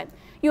happen,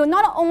 you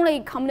not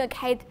only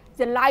communicate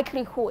the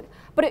likelihood,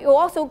 but you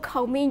also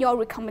convey your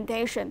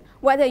recommendation,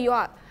 whether you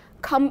are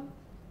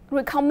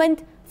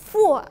recommend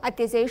for a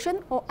decision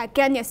or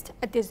against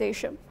a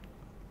decision.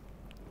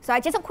 So I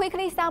just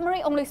quickly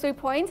summary, only 3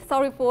 points.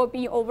 Sorry for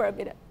being over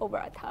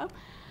a time.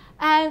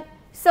 And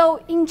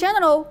so in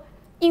general,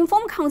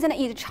 informed consent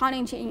is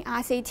challenging in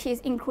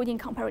RCTs, including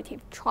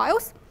comparative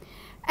trials.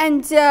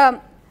 And for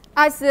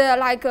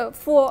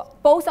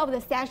both of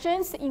the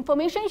sessions,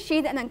 information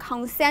sheet and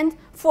consent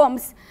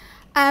forms,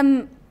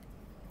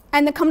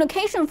 and the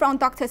communication from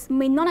doctors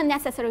may not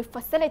necessarily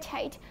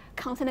facilitate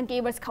consent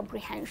givers'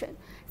 comprehension.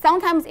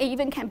 Sometimes it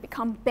even can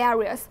become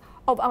barriers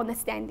of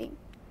understanding.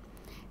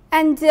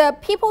 And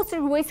people's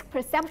risk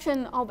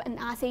perception of an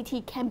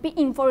RCT can be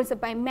influenced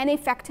by many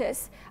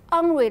factors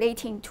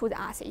unrelated to the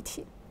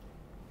RCT.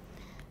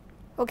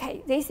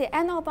 Okay, this is the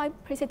end of my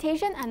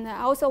presentation, and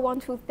I also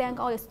want to thank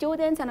all the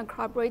students and the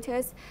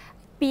collaborators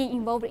being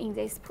involved in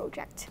this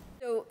project.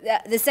 So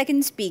the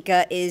second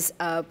speaker is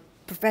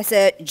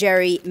Professor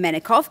Jerry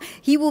Menikoff.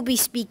 He will be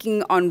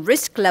speaking on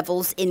risk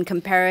levels in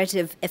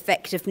comparative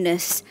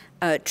effectiveness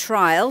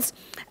trials.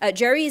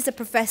 Jerry is a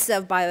professor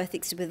of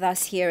bioethics with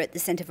us here at the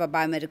Center for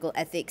Biomedical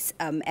Ethics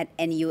at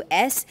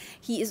NUS.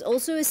 He is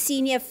also a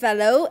senior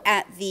fellow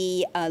at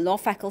the law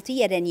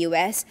faculty at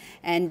NUS,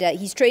 and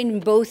he's trained in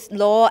both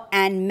law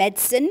and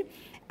medicine.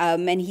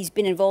 And he's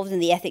been involved in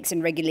the ethics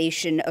and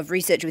regulation of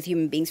research with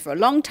human beings for a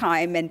long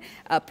time. And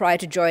prior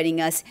to joining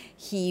us,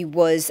 he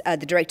was the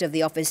director of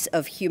the Office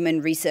of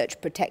Human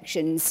Research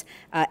Protections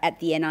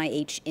at the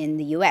NIH in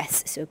the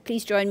US. So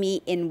please join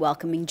me in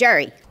welcoming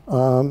Jerry.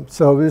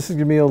 So this is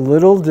going to be a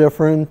little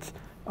different.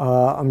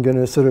 I'm going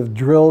to sort of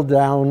drill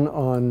down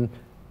on,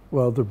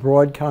 well, the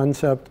broad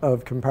concept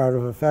of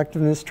comparative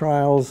effectiveness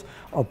trials,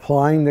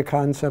 applying the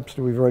concepts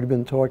that we've already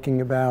been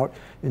talking about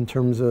in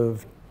terms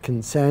of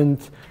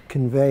consent,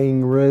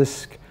 conveying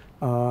risk,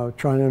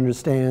 trying to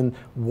understand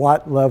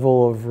what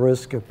level of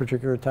risk a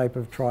particular type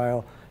of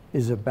trial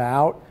is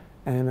about.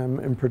 And I'm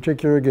in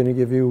particular going to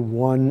give you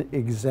one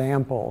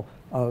example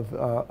of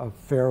a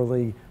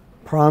fairly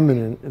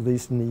prominent, at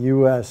least in the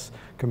US,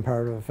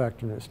 comparative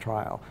effectiveness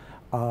trial.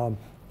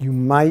 You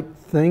might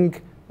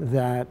think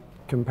that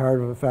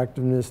comparative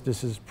effectiveness,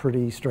 this is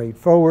pretty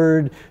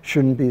straightforward,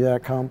 shouldn't be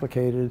that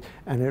complicated,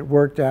 and it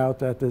worked out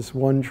that this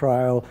one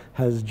trial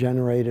has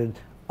generated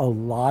a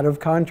lot of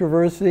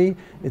controversy.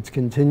 It's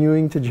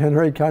continuing to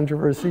generate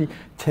controversy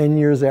 10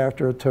 years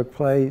after it took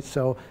place,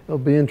 so it'll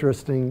be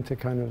interesting to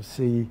kind of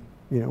see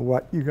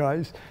what you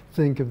guys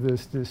think of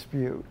this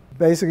dispute.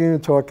 Basically, going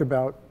to talk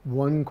about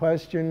one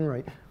question,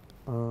 right?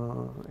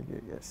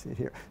 See it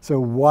here. So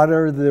what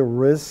are the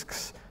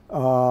risks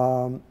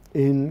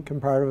in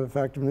comparative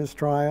effectiveness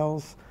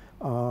trials?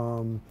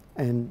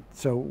 And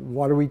so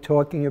what are we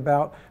talking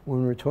about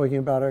when we're talking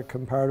about a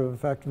comparative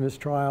effectiveness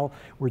trial?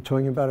 We're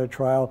talking about a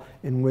trial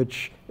in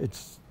which I'm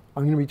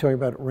going to be talking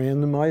about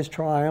randomized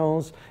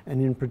trials, and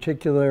in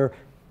particular,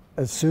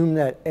 assume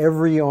that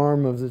every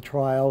arm of the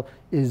trial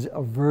is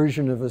a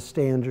version of a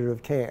standard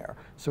of care.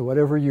 So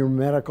whatever your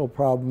medical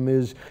problem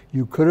is,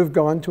 you could have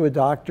gone to a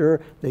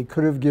doctor, they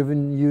could have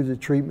given you the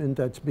treatment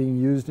that's being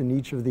used in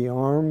each of the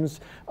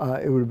arms.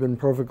 It would have been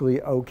perfectly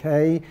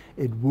okay.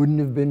 It wouldn't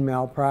have been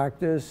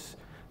malpractice.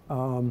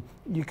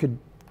 You could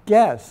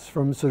guess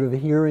from sort of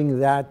hearing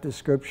that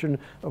description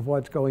of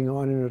what's going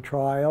on in a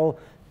trial,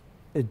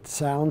 it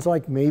sounds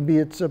like maybe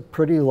it's a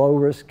pretty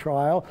low-risk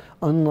trial,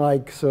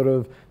 unlike sort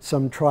of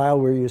some trial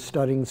where you're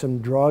studying some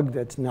drug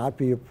that's not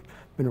been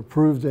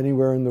approved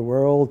anywhere in the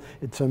world.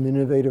 It's some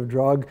innovative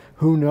drug.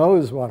 Who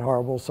knows what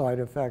horrible side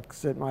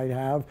effects it might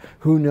have?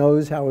 Who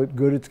knows how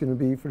good it's going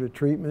to be for the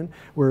treatment?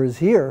 Whereas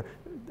here,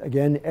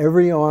 again,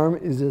 every arm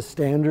is a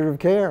standard of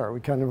care. We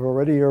kind of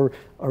already are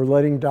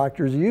letting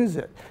doctors use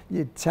it.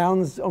 It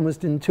sounds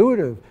almost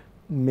intuitive.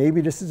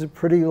 Maybe this is a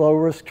pretty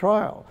low-risk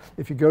trial.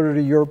 If you go to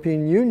the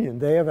European Union,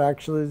 they have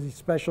actually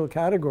special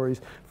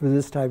categories for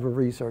this type of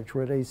research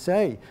where they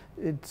say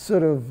it's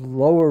sort of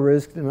lower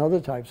risk than other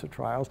types of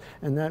trials,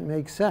 and that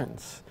makes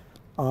sense.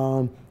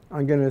 I'm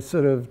going to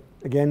sort of,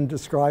 again,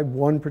 describe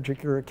one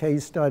particular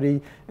case study,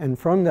 and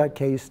from that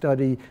case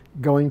study,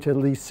 going to at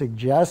least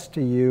suggest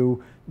to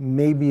you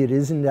maybe it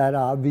isn't that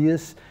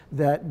obvious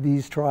that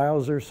these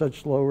trials are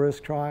such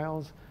low-risk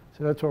trials.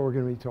 So that's what we're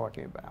going to be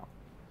talking about.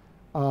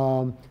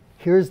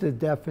 Here's the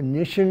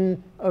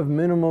definition of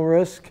minimal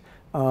risk,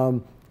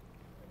 and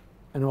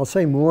I'll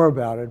say more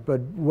about it,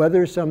 but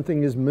whether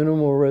something is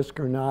minimal risk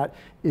or not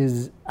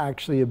is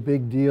actually a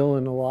big deal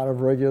in a lot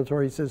of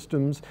regulatory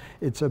systems.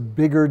 It's a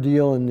bigger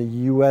deal in the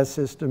US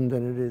system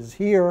than it is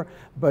here,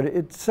 but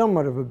it's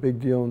somewhat of a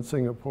big deal in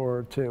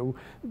Singapore too.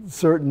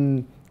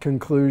 Certain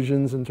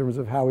conclusions in terms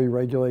of how we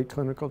regulate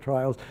clinical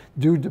trials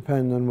do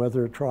depend on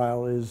whether a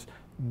trial is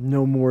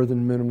no more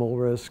than minimal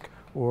risk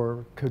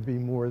or could be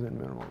more than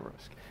minimal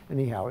risk.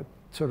 Anyhow, it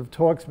sort of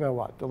talks about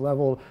what? The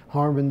level of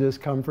harm and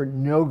discomfort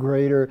no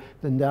greater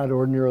than that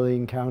ordinarily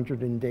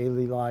encountered in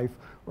daily life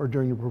or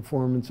during the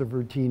performance of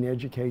routine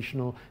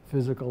educational,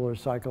 physical, or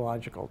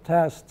psychological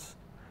tests.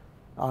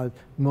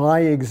 My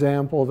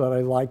example that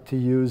I like to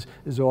use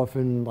is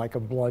often like a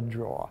blood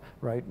draw,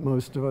 right?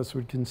 Most of us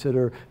would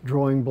consider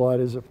drawing blood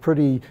as a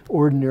pretty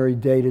ordinary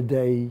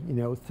day-to-day,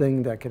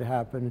 thing that could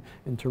happen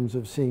in terms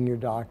of seeing your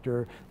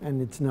doctor,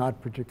 and it's not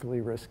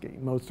particularly risky.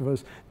 Most of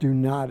us do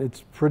not.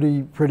 It's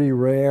pretty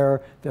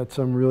rare that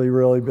some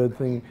really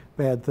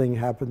bad thing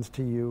happens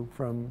to you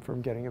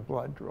from getting a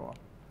blood draw.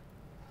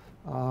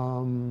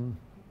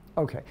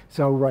 Okay,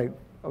 so right,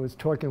 I was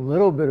talking a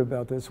little bit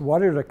about this.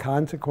 What are the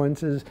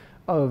consequences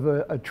of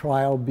a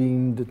trial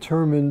being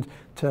determined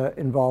to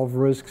involve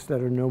risks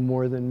that are no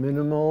more than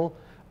minimal?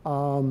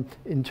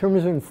 In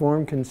terms of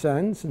informed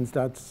consent, since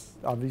that's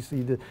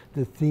obviously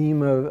the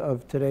theme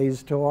of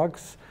today's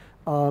talks,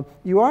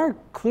 you are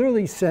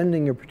clearly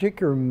sending a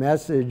particular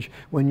message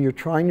when you're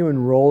trying to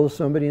enroll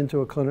somebody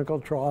into a clinical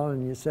trial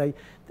and you say,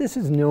 this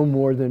is no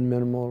more than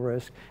minimal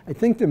risk. I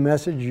think the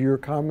message you're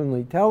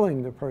commonly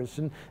telling the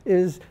person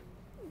is,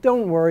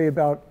 don't worry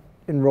about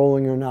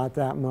enrolling or not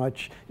that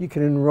much. You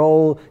can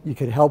enroll, you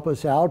could help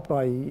us out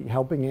by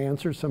helping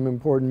answer some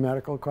important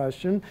medical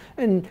question,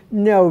 and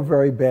no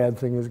very bad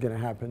thing is going to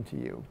happen to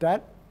you.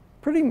 That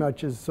pretty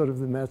much is sort of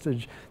the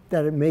message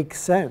that it makes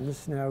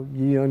sense. Now,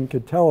 Yiyun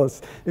could tell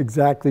us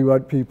exactly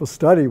what people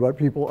study, what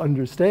people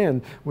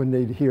understand when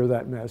they hear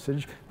that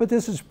message, but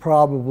this is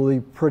probably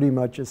pretty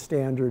much a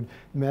standard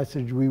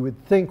message we would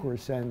think we're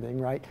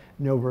sending, right?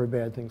 No very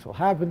bad things will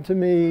happen to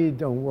me,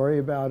 don't worry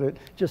about it,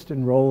 just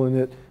enroll in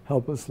it,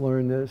 help us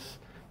learn this.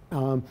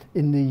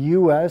 In the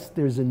US,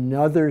 there's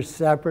another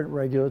separate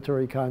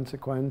regulatory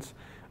consequence,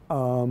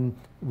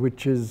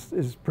 which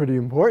is pretty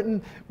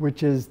important,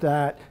 which is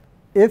that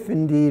if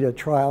indeed a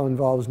trial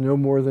involves no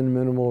more than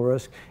minimal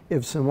risk,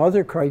 if some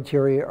other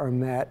criteria are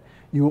met,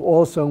 you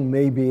also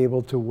may be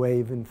able to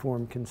waive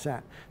informed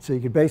consent. So you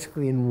could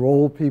basically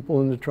enroll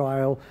people in the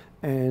trial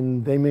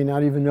and they may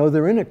not even know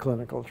they're in a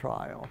clinical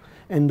trial.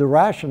 And the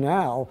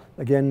rationale,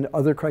 again,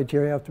 other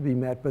criteria have to be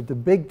met, but the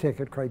big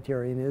ticket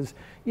criterion is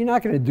you're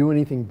not going to do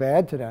anything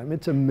bad to them.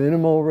 It's a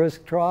minimal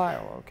risk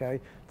trial, okay?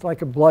 It's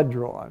like a blood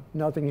draw.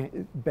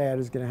 Nothing bad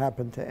is going to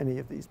happen to any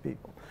of these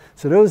people.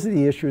 So those are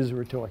the issues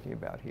we're talking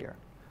about here.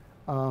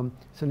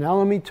 So now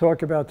let me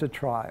talk about the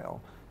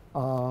trial.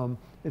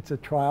 It's a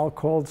trial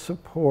called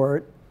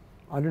Support.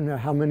 I don't know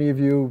how many of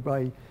you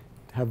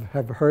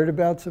have heard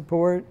about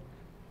Support?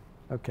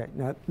 Okay,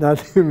 not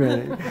too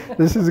many.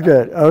 This is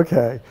good,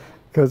 okay,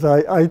 because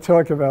I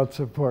talk about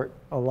Support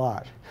a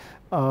lot.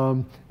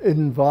 It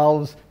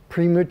involves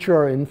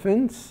premature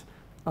infants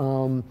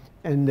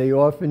And they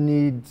often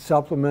need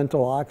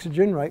supplemental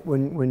oxygen, right?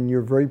 When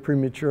you're very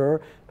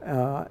premature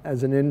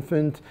as an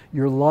infant,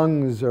 your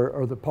lungs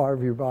are the part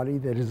of your body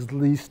that is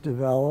least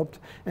developed,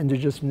 and they're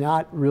just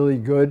not really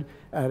good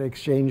at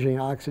exchanging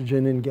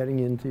oxygen and getting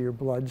into your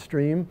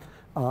bloodstream.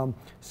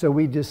 So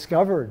we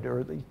discovered,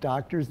 or the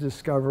doctors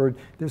discovered,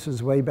 this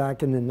was way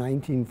back in the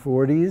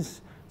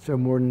 1940s, so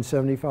more than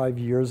 75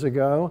 years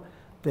ago,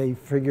 they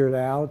figured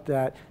out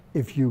that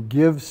if you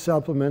give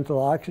supplemental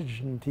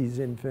oxygen to these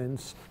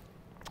infants,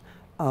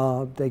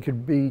 they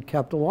could be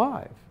kept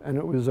alive. And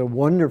it was a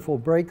wonderful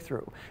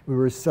breakthrough. We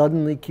were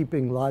suddenly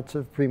keeping lots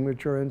of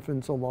premature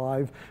infants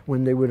alive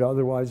when they would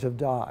otherwise have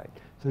died.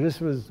 So this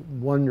was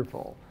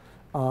wonderful.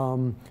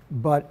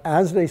 But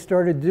as they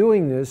started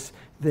doing this,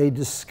 they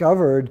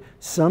discovered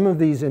some of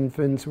these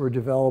infants were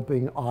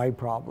developing eye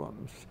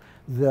problems.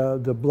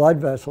 The blood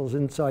vessels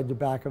inside the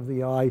back of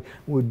the eye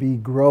would be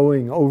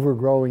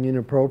overgrowing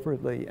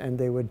inappropriately, and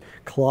they would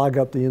clog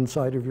up the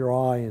inside of your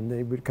eye, and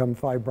they would become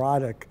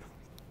fibrotic,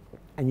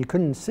 and you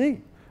couldn't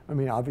see. I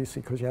mean,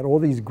 obviously, because you had all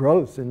these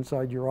growths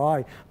inside your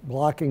eye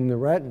blocking the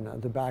retina,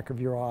 the back of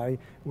your eye,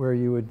 where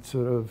you would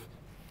sort of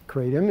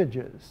create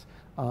images.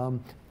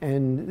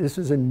 And this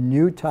is a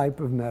new type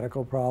of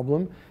medical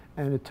problem,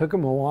 and it took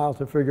them a while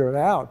to figure it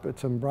out, but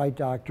some bright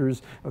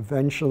doctors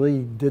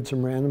eventually did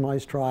some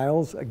randomized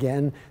trials.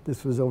 Again,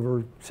 this was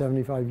over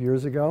 75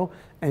 years ago,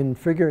 and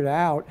figured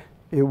out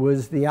it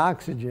was the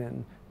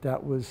oxygen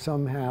that was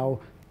somehow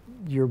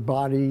your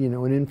body,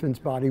 an infant's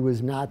body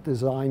was not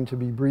designed to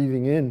be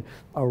breathing in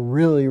a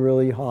really,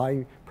 really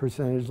high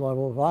percentage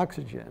level of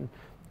oxygen.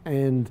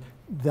 And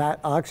that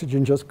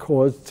oxygen just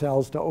caused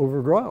cells to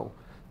overgrow.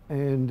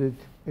 And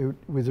it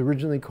was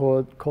originally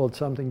called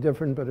something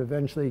different, but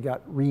eventually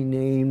got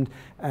renamed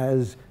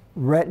as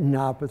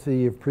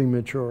retinopathy of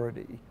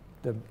prematurity.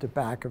 The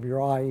back of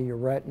your eye, your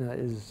retina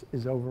is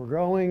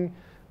overgrowing.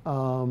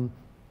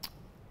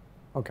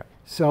 Okay,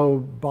 so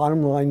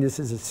bottom line, this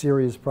is a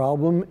serious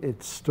problem.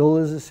 It still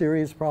is a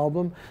serious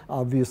problem.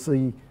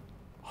 Obviously,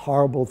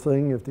 horrible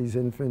thing if these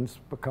infants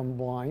become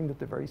blind at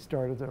the very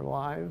start of their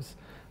lives.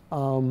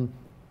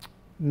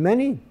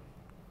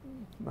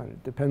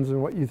 It depends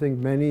on what you think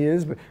many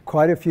is, but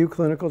quite a few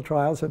clinical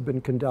trials have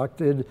been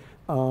conducted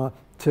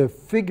to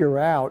figure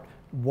out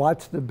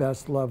what's the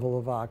best level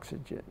of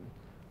oxygen.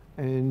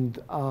 And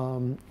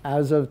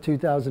as of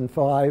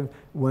 2005,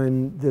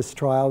 when this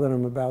trial that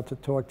I'm about to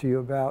talk to you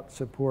about,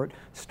 support,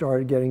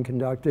 started getting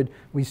conducted,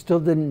 we still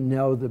didn't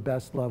know the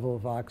best level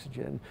of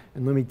oxygen.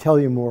 And let me tell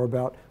you more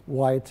about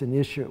why it's an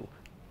issue.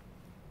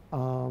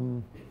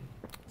 So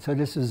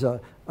this is a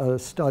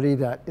study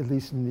that, at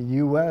least in the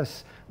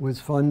US, was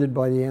funded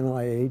by the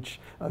NIH,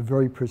 a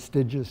very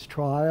prestigious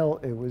trial.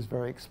 It was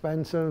very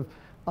expensive.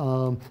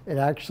 It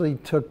actually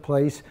took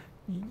place,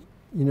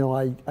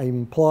 I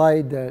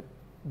implied that,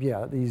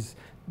 yeah,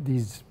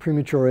 these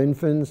premature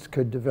infants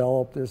could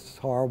develop this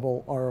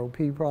horrible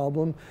ROP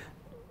problem.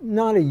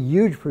 Not a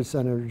huge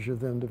percentage of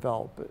them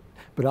develop it.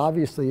 But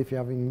obviously, if you're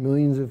having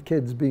millions of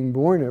kids being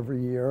born every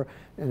year,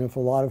 and if a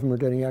lot of them are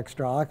getting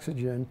extra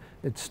oxygen,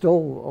 it's still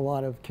a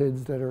lot of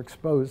kids that are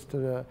exposed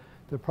to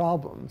the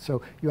problem.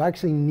 So you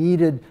actually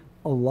needed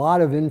a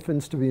lot of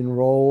infants to be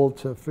enrolled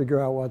to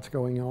figure out what's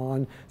going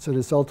on. So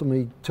this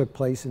ultimately took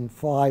place in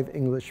 5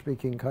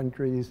 English-speaking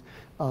countries,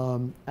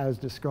 as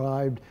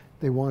described.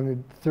 They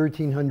wanted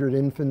 1,300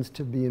 infants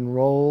to be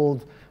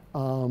enrolled.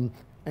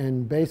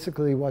 And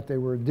basically what they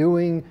were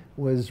doing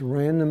was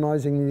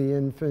randomizing the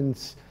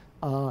infants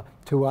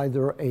to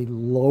either a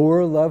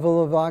lower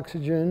level of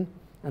oxygen,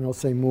 and I'll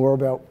say more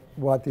about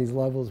what these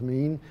levels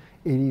mean,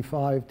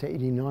 85 to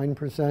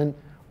 89%,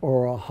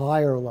 or a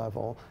higher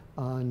level,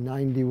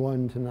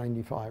 91 to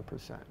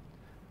 95%.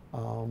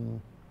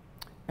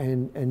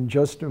 And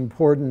just an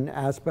important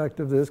aspect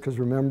of this, because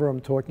remember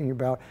I'm talking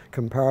about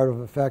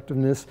comparative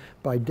effectiveness.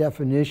 By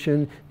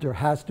definition, there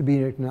has to be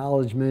an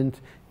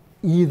acknowledgement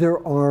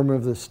either arm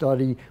of the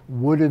study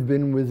would have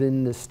been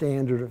within the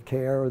standard of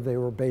care. They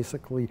were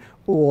basically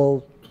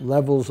all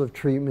levels of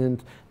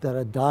treatment that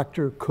a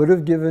doctor could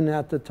have given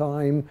at the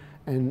time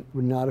and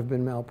would not have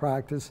been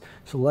malpractice.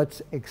 So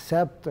let's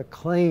accept the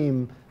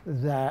claim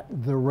that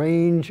the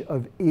range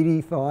of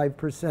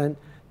 85%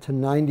 to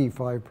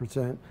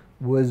 95%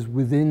 was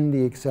within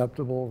the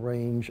acceptable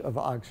range of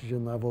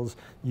oxygen levels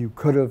you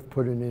could have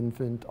put an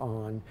infant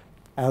on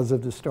as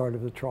of the start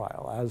of the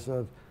trial, as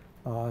of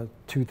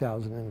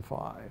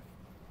 2005.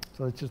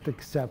 So let's just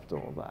accept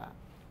all that.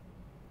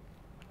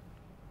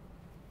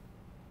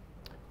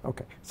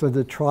 Okay, so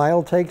the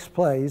trial takes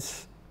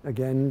place.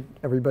 Again,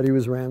 everybody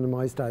was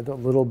randomized either a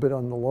little bit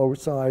on the lower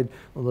side,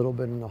 a little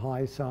bit on the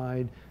high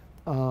side.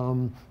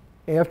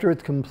 After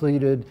it's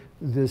completed,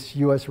 this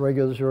US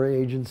regulatory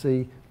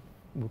agency,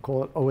 we'll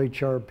call it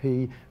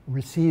OHRP,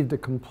 received a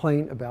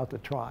complaint about the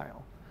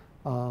trial.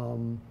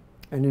 And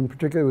in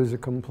particular, it was a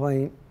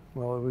complaint,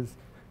 well, it was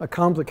a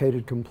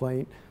complicated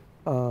complaint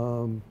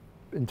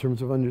in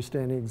terms of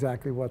understanding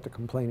exactly what the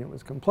complainant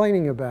was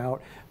complaining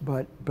about.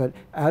 But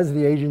as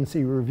the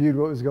agency reviewed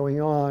what was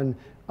going on,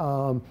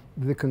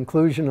 the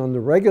conclusion on the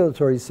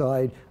regulatory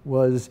side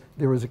was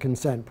there was a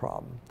consent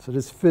problem. So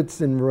this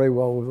fits in very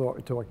well with what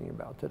we're talking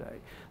about today,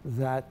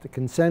 that the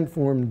consent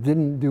form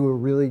didn't do a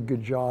really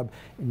good job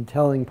in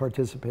telling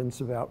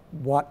participants about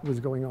what was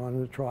going on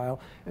in the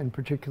trial, and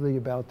particularly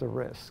about the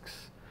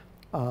risks.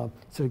 So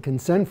the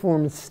consent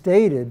form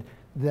stated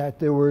that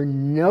there were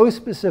no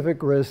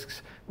specific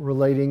risks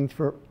relating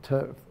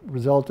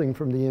resulting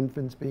from the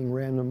infants being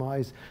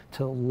randomized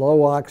to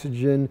low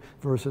oxygen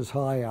versus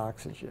high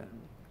oxygen.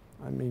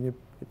 I mean,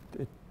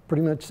 it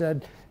pretty much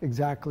said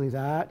exactly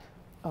that.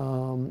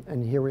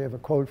 And here we have a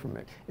quote from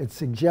it. It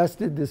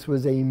suggested this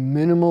was a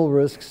minimal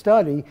risk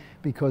study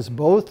because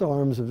both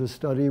arms of the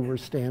study were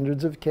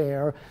standards of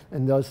care,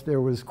 and thus there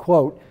was,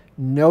 quote,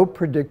 no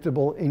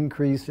predictable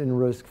increase in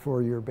risk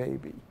for your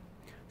baby.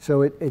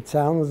 So it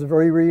sounds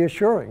very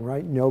reassuring,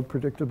 right? No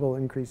predictable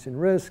increase in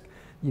risk.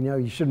 You know,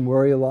 you shouldn't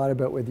worry a lot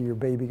about whether your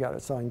baby got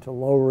assigned to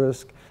low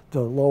risk, to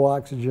low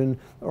oxygen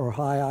or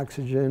high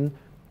oxygen.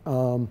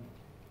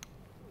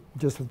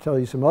 Just to tell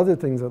you some other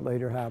things that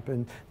later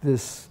happened,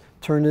 this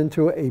turned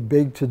into a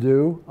big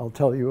to-do. I'll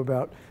tell you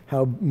about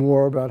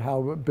more about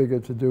how big a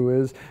to-do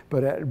is.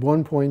 But at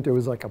one point there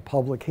was like a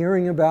public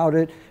hearing about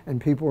it,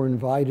 and people were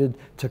invited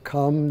to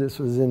come. This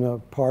was in a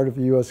part of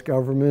the US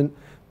government.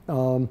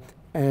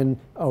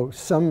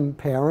 Some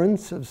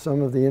parents of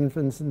some of the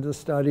infants in the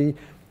study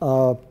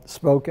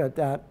spoke at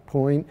that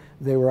point.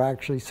 They were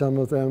actually, some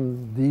of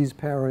them, these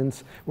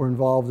parents were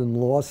involved in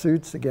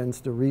lawsuits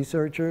against the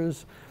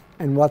researchers.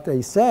 And what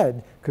they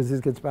said, because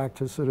this gets back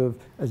to sort of,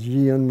 as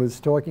Yiyun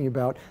was talking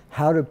about,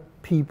 how do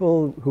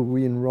people who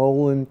we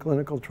enroll in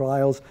clinical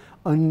trials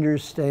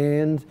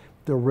understand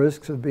the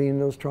risks of being in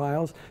those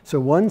trials?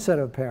 So one set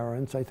of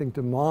parents, I think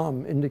the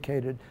mom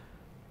indicated,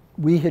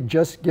 we had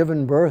just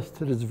given birth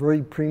to this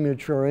very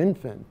premature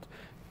infant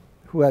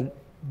who had,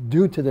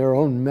 due to their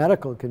own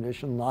medical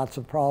condition, lots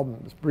of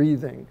problems,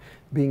 breathing,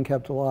 being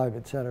kept alive,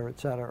 et cetera, et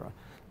cetera.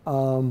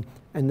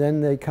 And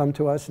then they come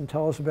to us and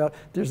tell us about,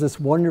 there's this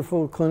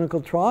wonderful clinical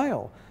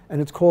trial,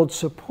 and it's called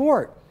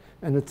support.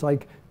 And it's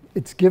like,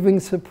 it's giving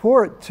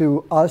support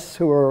to us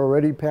who are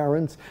already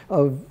parents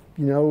of,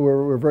 you know,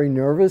 we're very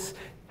nervous.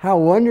 How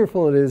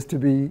wonderful it is to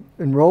be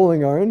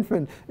enrolling our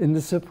infant in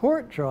the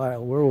support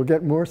trial where we'll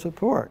get more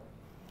support.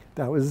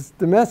 That was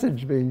the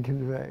message being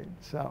conveyed.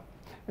 So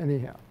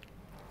anyhow,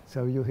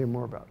 so you'll hear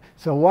more about it.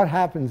 So what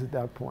happens at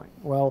that point?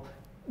 Well,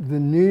 the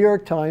New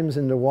York Times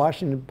and the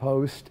Washington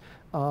Post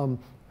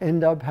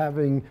end up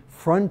having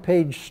front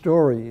page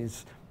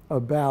stories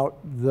about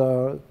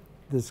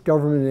this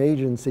government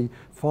agency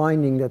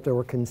finding that there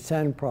were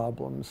consent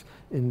problems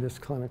in this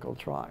clinical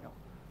trial.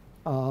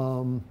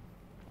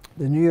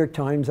 The New York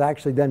Times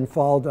actually then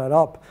followed that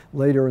up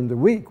later in the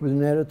week with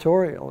an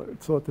editorial. It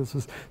thought this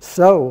was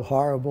so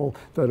horrible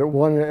that it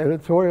wanted to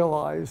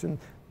editorialize and,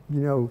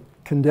 you know,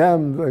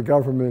 condemn the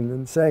government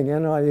and saying,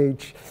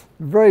 NIH,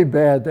 very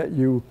bad that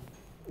you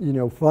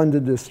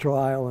funded this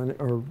trial and,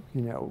 or,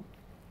 you know,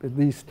 at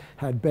least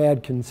had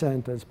bad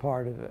consent as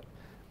part of it.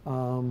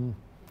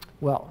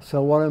 Well,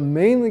 so what I'm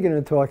mainly going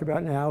to talk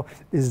about now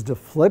is the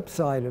flip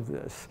side of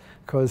this,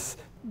 because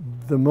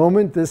the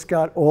moment this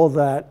got all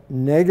that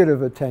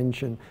negative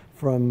attention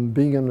from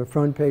being on the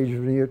front page of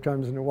the New York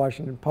Times and the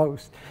Washington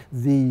Post,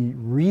 the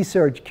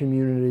research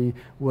community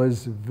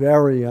was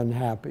very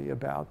unhappy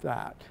about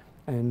that.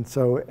 And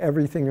so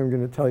everything I'm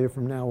going to tell you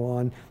from now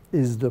on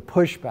is the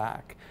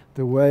pushback,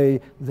 the way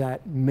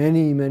that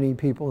many, many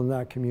people in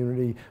that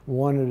community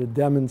wanted to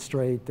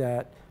demonstrate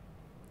that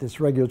this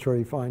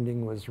regulatory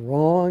finding was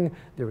wrong,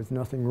 there was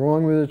nothing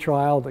wrong with the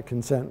trial, the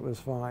consent was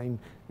fine,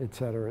 et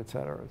cetera, et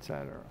cetera, et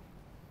cetera.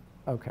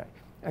 Okay,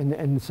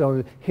 and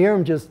so here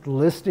I'm just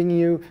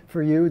listing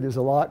for you, there's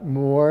a lot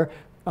more.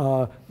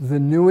 The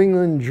New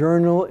England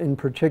Journal in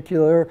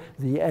particular,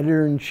 the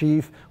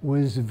editor-in-chief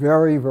was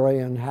very, very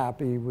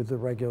unhappy with the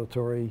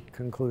regulatory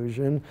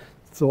conclusion,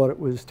 thought it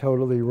was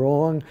totally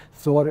wrong,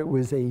 thought it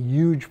was a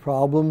huge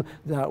problem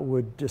that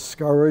would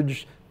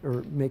discourage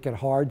or make it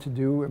hard to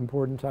do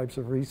important types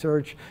of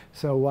research.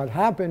 So what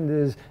happened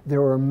is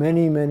there were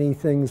many, many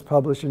things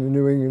published in the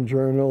New England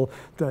Journal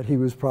that he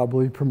was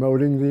probably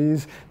promoting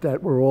these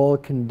that were all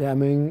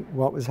condemning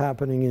what was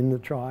happening in the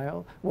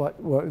trial,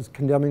 what was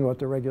condemning what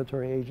the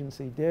regulatory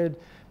agency did.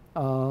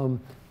 And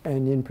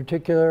in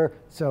particular,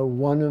 so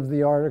one of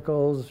the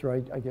articles,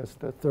 right, I guess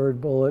the third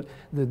bullet,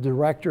 the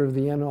director of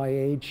the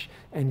NIH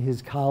and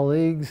his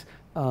colleagues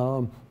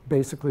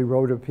basically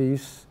wrote a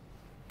piece,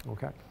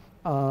 okay.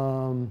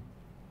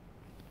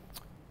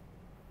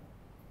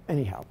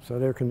 Anyhow, so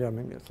they're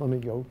condemning this. Let me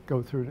go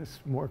through this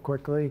more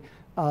quickly.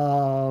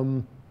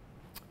 So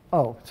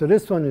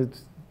this one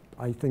is,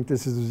 I think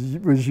this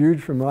was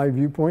huge from my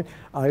viewpoint.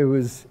 I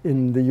was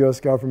in the US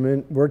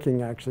government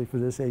working actually for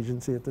this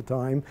agency at the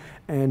time.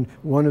 And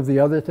one of the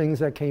other things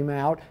that came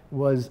out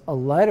was a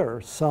letter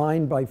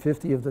signed by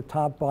 50 of the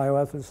top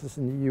bioethicists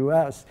in the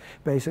US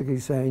basically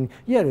saying,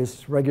 yeah,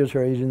 this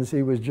regulatory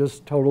agency was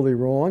just totally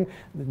wrong.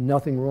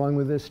 Nothing wrong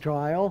with this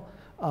trial.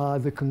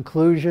 The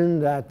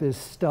conclusion that this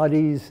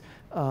studies,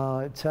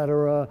 et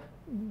cetera,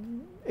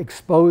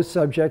 expose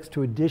subjects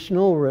to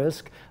additional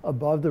risk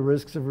above the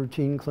risks of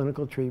routine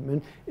clinical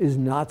treatment is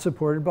not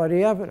supported by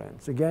the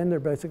evidence. Again, they're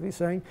basically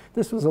saying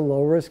this was a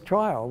low-risk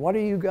trial. What are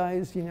you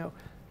guys, you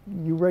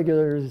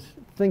regulators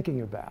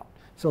thinking about?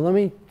 So let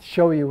me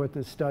show you what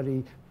this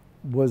study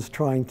was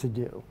trying to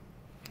do.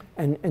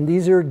 And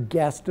these are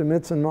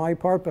guesstimates on my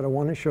part, but I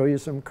want to show you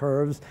some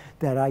curves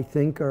that I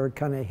think are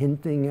kind of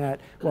hinting at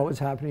what was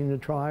happening in the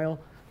trial.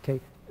 Okay.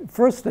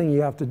 First thing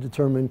you have to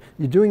determine,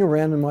 you're doing a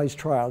randomized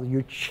trial.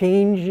 You're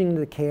changing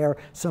the care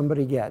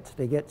somebody gets.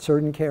 They get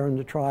certain care in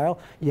the trial.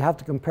 You have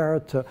to compare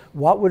it to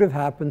what would have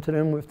happened to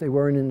them if they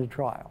weren't in the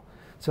trial.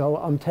 So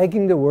I'm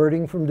taking the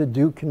wording from the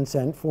Duke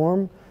consent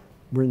form.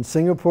 We're in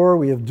Singapore.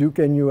 We have Duke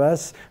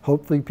NUS.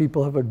 Hopefully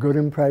people have a good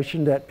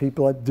impression that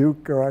people at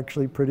Duke are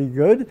actually pretty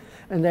good.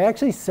 And they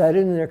actually said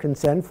in their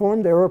consent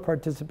form they were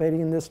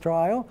participating in this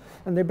trial.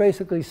 And they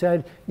basically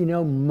said,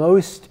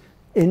 most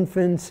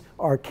infants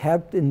are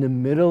kept in the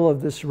middle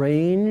of this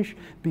range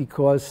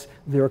because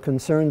there are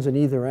concerns on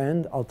either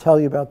end. I'll tell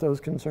you about those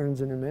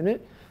concerns in a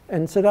minute.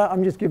 And so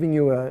I'm just giving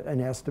you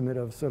an estimate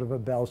of sort of a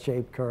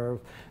bell-shaped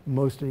curve.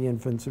 Most of the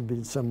infants would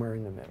be somewhere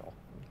in the middle,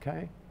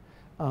 okay?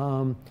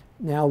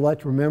 Now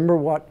let's remember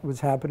what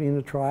was happening in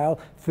the trial.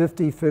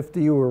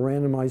 50-50 were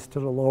randomized to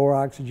the lower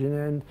oxygen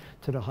end,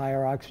 to the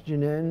higher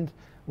oxygen end.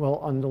 Well,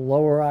 on the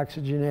lower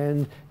oxygen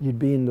end, you'd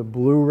be in the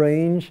blue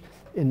range.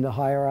 In the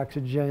higher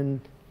oxygen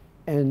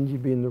end,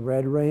 you'd be in the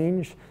red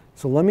range.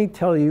 So let me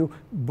tell you,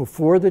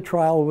 before the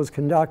trial was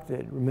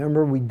conducted,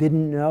 remember we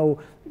didn't know,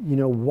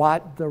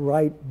 what the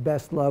right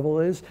best level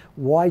is.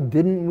 Why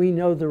didn't we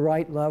know the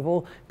right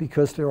level?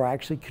 Because there are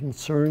actually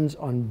concerns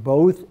on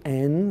both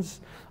ends.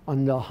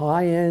 On the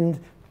high end,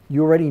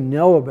 you already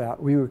know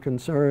about. We were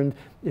concerned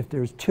if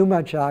there's too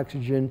much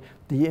oxygen,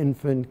 the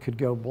infant could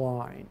go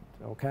blind,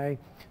 okay?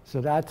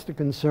 So that's the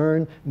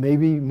concern.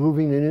 Maybe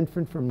moving an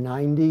infant from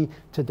 90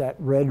 to that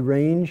red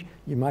range,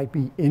 you might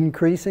be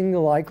increasing the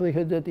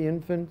likelihood that the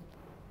infant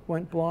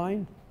went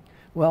blind.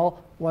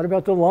 Well, what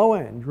about the low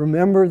end?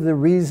 Remember the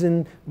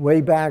reason way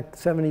back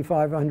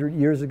 7,500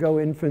 years ago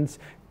infants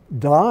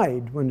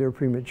died when they're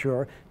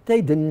premature?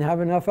 They didn't have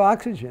enough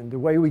oxygen. The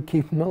way we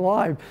keep them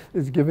alive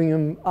is giving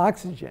them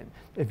oxygen.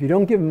 If you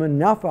don't give them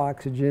enough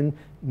oxygen,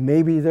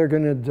 maybe they're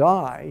going to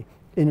die.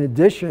 In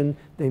addition,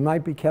 they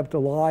might be kept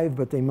alive,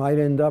 but they might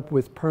end up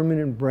with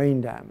permanent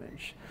brain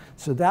damage.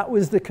 So that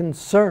was the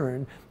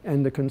concern,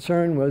 and the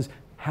concern was,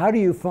 how do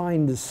you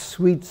find the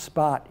sweet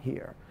spot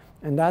here?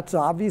 And that's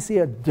obviously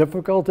a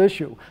difficult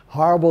issue.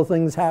 Horrible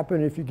things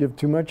happen if you give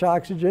too much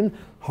oxygen.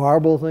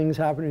 Horrible things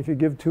happen if you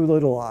give too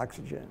little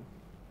oxygen.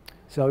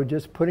 So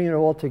just putting it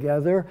all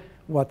together,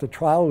 what the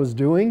trial was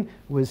doing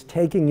was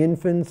taking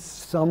infants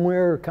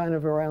somewhere kind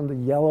of around the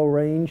yellow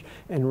range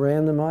and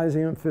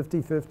randomizing them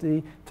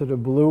 50-50 to the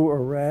blue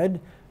or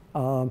red.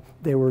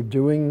 They were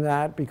doing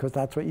that because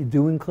that's what you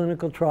do in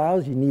clinical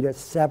trials. You need to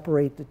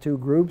separate the two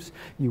groups.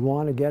 You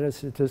want to get a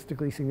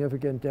statistically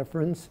significant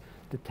difference,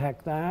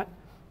 detect that.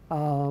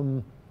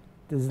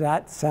 Does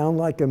that sound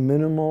like a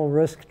minimal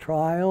risk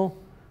trial?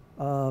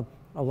 A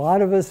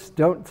lot of us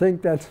don't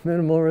think that's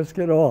minimal risk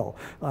at all.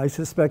 I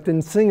suspect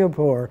in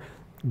Singapore,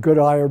 good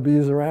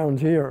IRBs around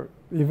here,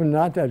 even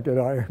not that good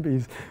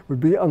IRBs, would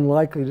be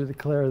unlikely to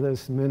declare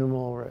this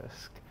minimal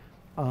risk.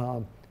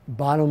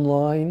 Bottom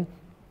line,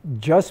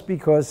 just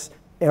because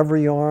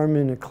every arm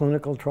in a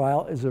clinical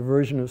trial is a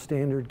version of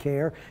standard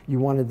care, you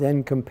want to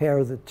then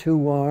compare the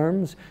two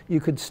arms.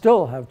 You could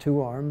still have two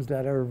arms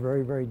that are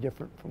very, very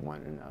different from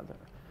one another.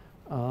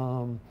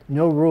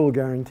 No rule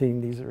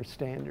guaranteeing these are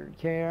standard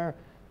care.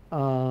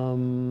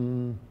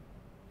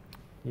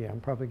 Yeah,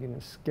 I'm probably going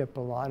to skip a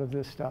lot of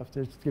this stuff.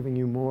 Just giving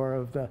you more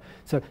of the.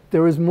 So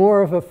there was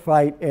more of a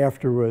fight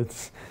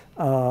afterwards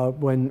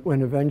when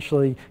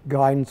eventually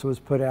guidance was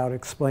put out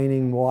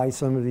explaining why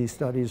some of these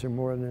studies are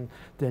more than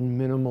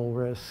minimal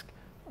risk.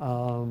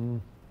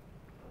 And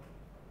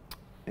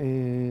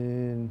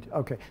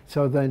okay,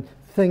 so then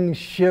things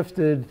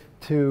shifted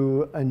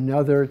to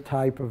another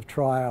type of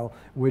trial,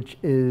 which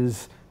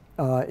is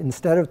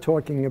instead of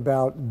talking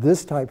about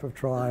this type of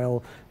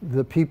trial,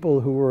 the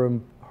people who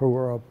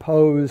were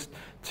opposed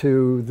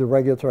to the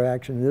regulatory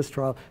action in this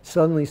trial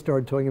suddenly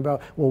started talking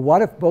about, well,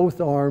 what if both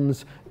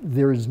arms,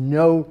 there's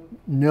no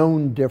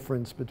known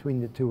difference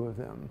between the two of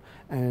them.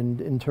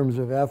 And in terms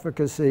of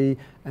efficacy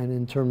and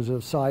in terms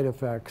of side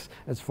effects,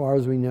 as far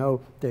as we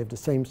know, they have the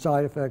same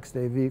side effects,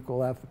 they have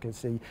equal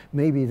efficacy.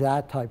 Maybe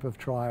that type of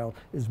trial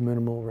is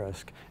minimal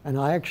risk. And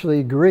I actually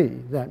agree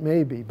that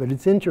may be, but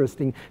it's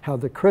interesting how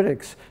the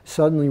critics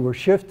suddenly were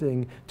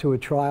shifting to a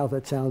trial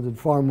that sounded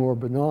far more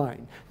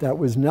benign. That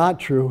was not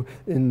true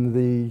in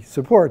the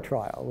support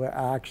trial, where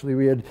actually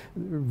we had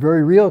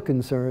very real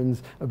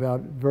concerns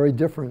about very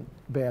different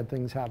bad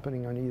things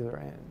happening on either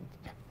end.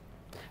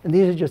 And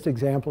these are just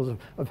examples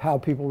of how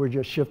people were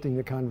just shifting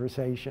the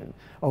conversation.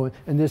 Oh,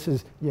 and this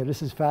is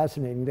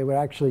fascinating. They would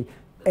actually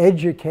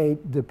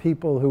educate the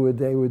people who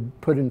they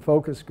would put in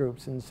focus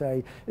groups and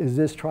say, is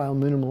this trial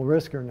minimal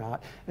risk or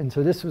not? And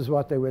so this was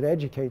what they would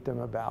educate them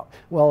about.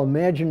 Well,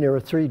 imagine there are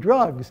 3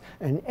 drugs,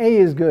 and A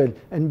is good,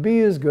 and B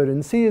is good,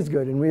 and C is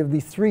good, and we have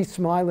these 3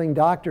 smiling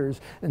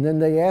doctors, and then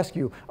they ask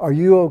you, are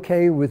you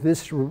okay with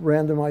this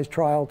randomized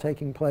trial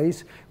taking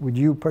place? Would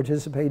you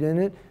participate in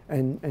it?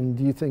 And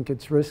do you think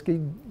it's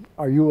risky?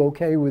 Are you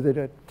okay with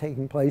it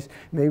taking place,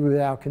 maybe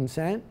without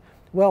consent?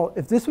 Well,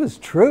 if this was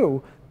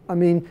true, I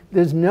mean,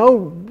 there's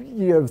no,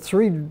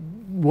 3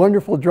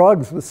 wonderful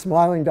drugs with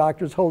smiling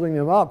doctors holding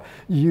them up.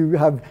 You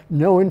have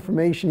no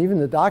information, even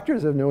the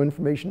doctors have no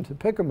information to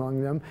pick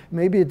among them.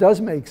 Maybe it does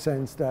make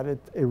sense that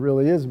it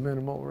really is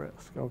minimal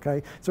risk,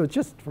 okay? So it's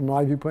just, from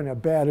my viewpoint, a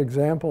bad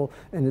example,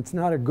 and it's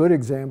not a good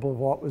example of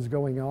what was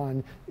going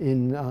on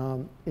in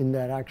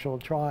that actual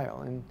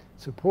trial and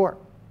support.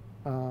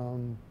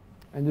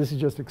 And this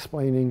is just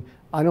explaining,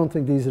 I don't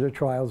think these are the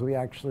trials we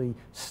actually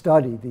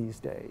study these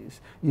days.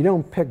 You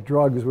don't pick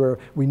drugs where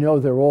we know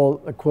they're all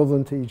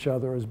equivalent to each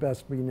other as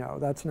best we know.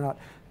 That's not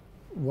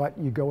what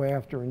you go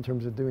after in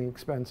terms of doing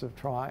expensive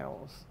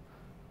trials.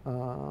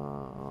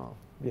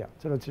 Yeah,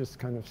 so that's just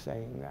kind of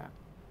saying that.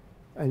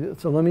 And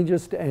so let me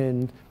just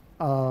end.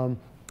 I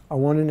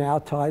want to now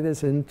tie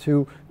this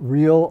into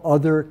real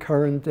other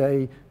current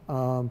day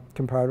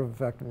comparative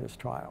effectiveness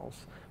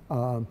trials.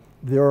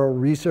 There are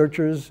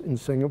researchers in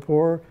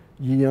Singapore,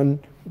 Yiyun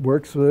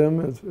works with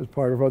them as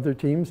part of other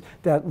teams,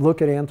 that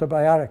look at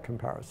antibiotic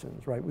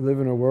comparisons, right? We live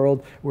in a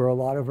world where a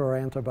lot of our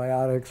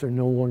antibiotics are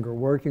no longer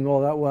working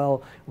all that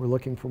well. We're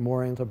looking for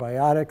more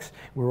antibiotics.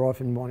 We're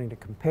often wanting to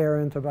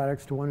compare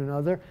antibiotics to one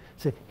another.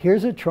 So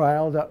here's a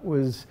trial that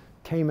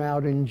came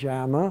out in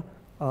JAMA.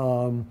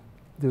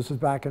 This was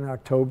back in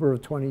October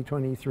of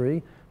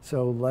 2023,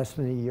 so less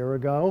than a year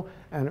ago,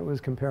 and it was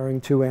comparing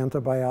 2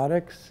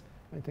 antibiotics.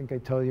 I think I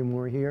tell you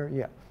more here.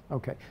 Yeah,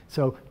 okay.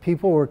 So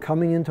people were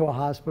coming into a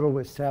hospital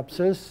with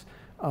sepsis.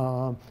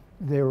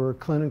 They were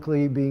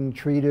clinically being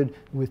treated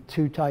with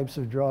 2 types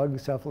of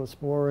drugs,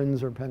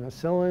 cephalosporins or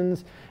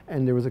penicillins,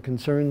 and there was a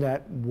concern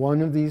that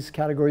one of these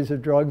categories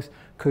of drugs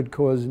could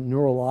cause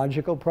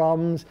neurological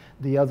problems.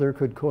 The other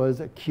could cause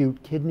acute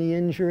kidney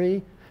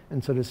injury.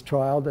 And so this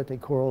trial that they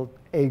called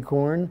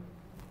ACORN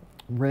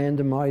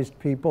randomized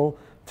people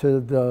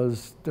to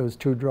those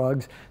 2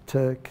 drugs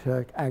to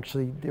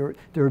actually, there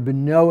have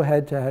been no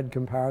head-to-head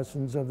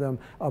comparisons of them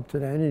up to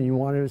then, and you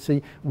wanted to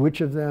see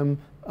which of them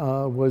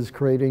was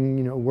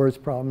creating worse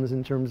problems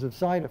in terms of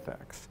side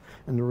effects.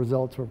 And the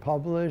results were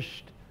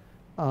published.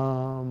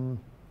 Okay,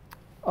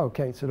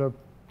 so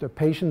the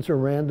patients are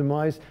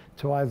randomized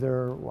to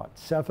either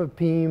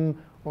cefepime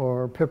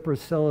or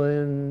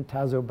piperacillin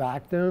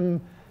tazobactam,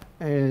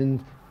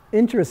 and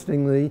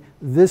interestingly,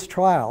 this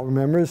trial,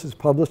 remember this is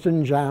published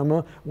in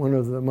JAMA, one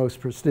of the most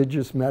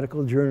prestigious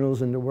medical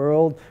journals in the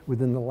world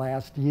within the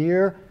last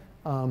year.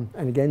 And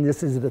again,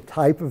 this is the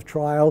type of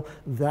trial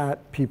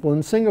that people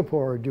in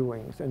Singapore are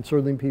doing, and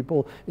certainly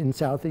people in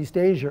Southeast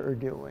Asia are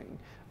doing.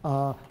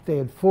 They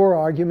had 4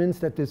 arguments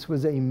that this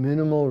was a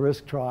minimal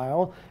risk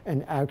trial,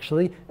 and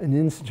actually an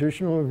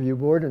institutional review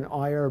board, an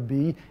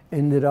IRB,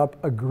 ended up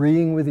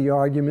agreeing with the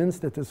arguments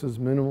that this was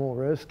minimal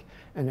risk.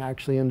 And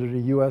actually under the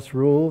US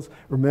rules,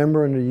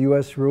 remember under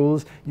US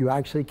rules, you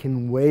actually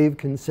can waive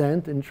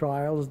consent in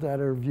trials that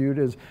are viewed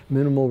as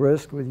minimal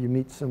risk when you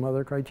meet some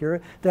other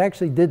criteria. They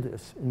actually did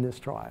this in this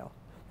trial.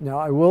 Now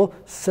I will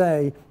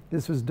say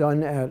this was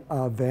done at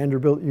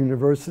Vanderbilt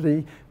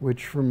University,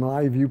 which from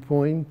my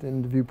viewpoint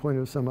and the viewpoint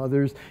of some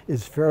others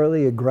is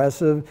fairly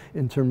aggressive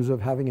in terms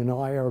of having an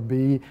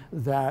IRB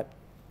that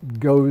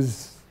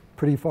goes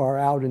pretty far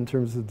out in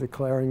terms of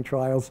declaring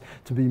trials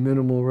to be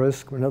minimal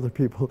risk when other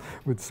people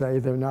would say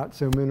they're not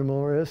so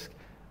minimal risk.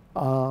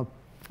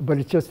 But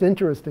it's just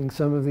interesting,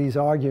 some of these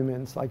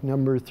arguments, like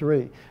number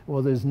 3.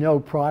 Well, there's no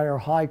prior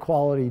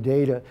high-quality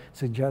data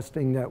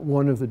suggesting that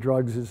one of the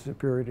drugs is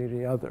superior to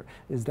the other.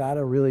 Is that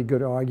a really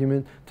good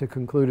argument to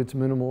conclude it's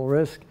minimal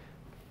risk?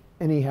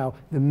 Anyhow,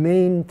 the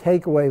main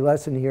takeaway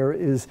lesson here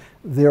is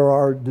there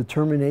are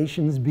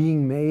determinations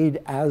being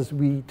made as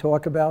we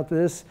talk about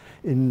this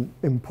in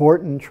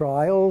important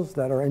trials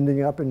that are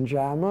ending up in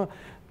JAMA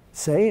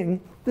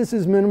saying this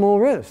is minimal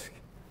risk.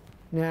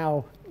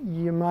 Now,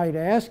 you might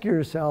ask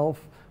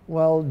yourself,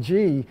 well,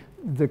 gee,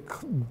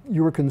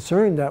 you were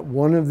concerned that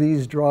one of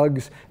these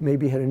drugs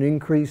maybe had an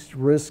increased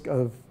risk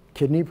of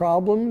kidney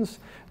problems.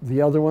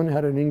 The other one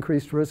had an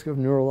increased risk of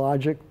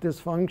neurologic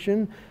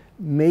dysfunction.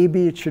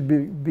 Maybe it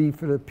should be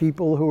for the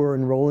people who are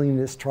enrolling in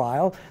this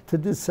trial to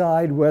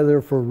decide whether,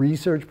 for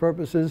research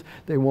purposes,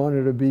 they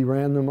wanted to be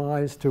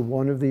randomized to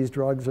one of these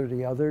drugs or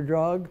the other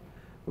drug.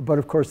 But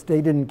of course,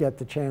 they didn't get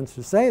the chance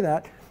to say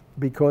that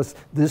because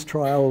this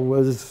trial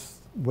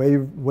was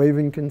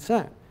waiving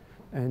consent.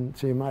 And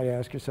so you might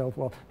ask yourself,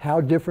 well,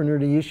 how different are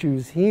the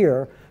issues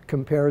here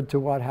compared to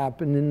what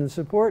happened in the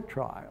support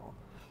trial?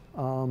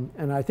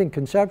 And I think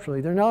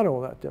conceptually, they're not all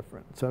that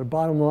different. So the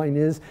bottom line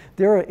is,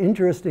 there are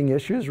interesting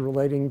issues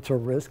relating to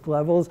risk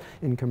levels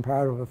in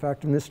comparative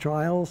effectiveness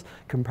trials.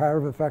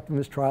 Comparative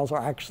effectiveness trials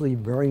are actually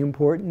very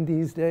important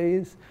these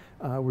days.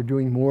 We're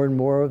doing more and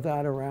more of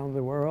that around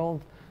the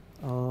world.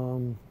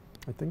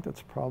 I think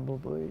that's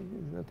probably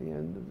at the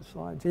end of the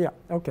slides. Yeah,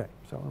 okay,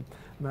 so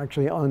I'm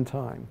actually on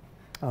time.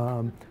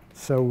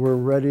 So we're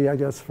ready, I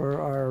guess,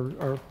 for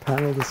our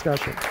panel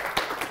discussion.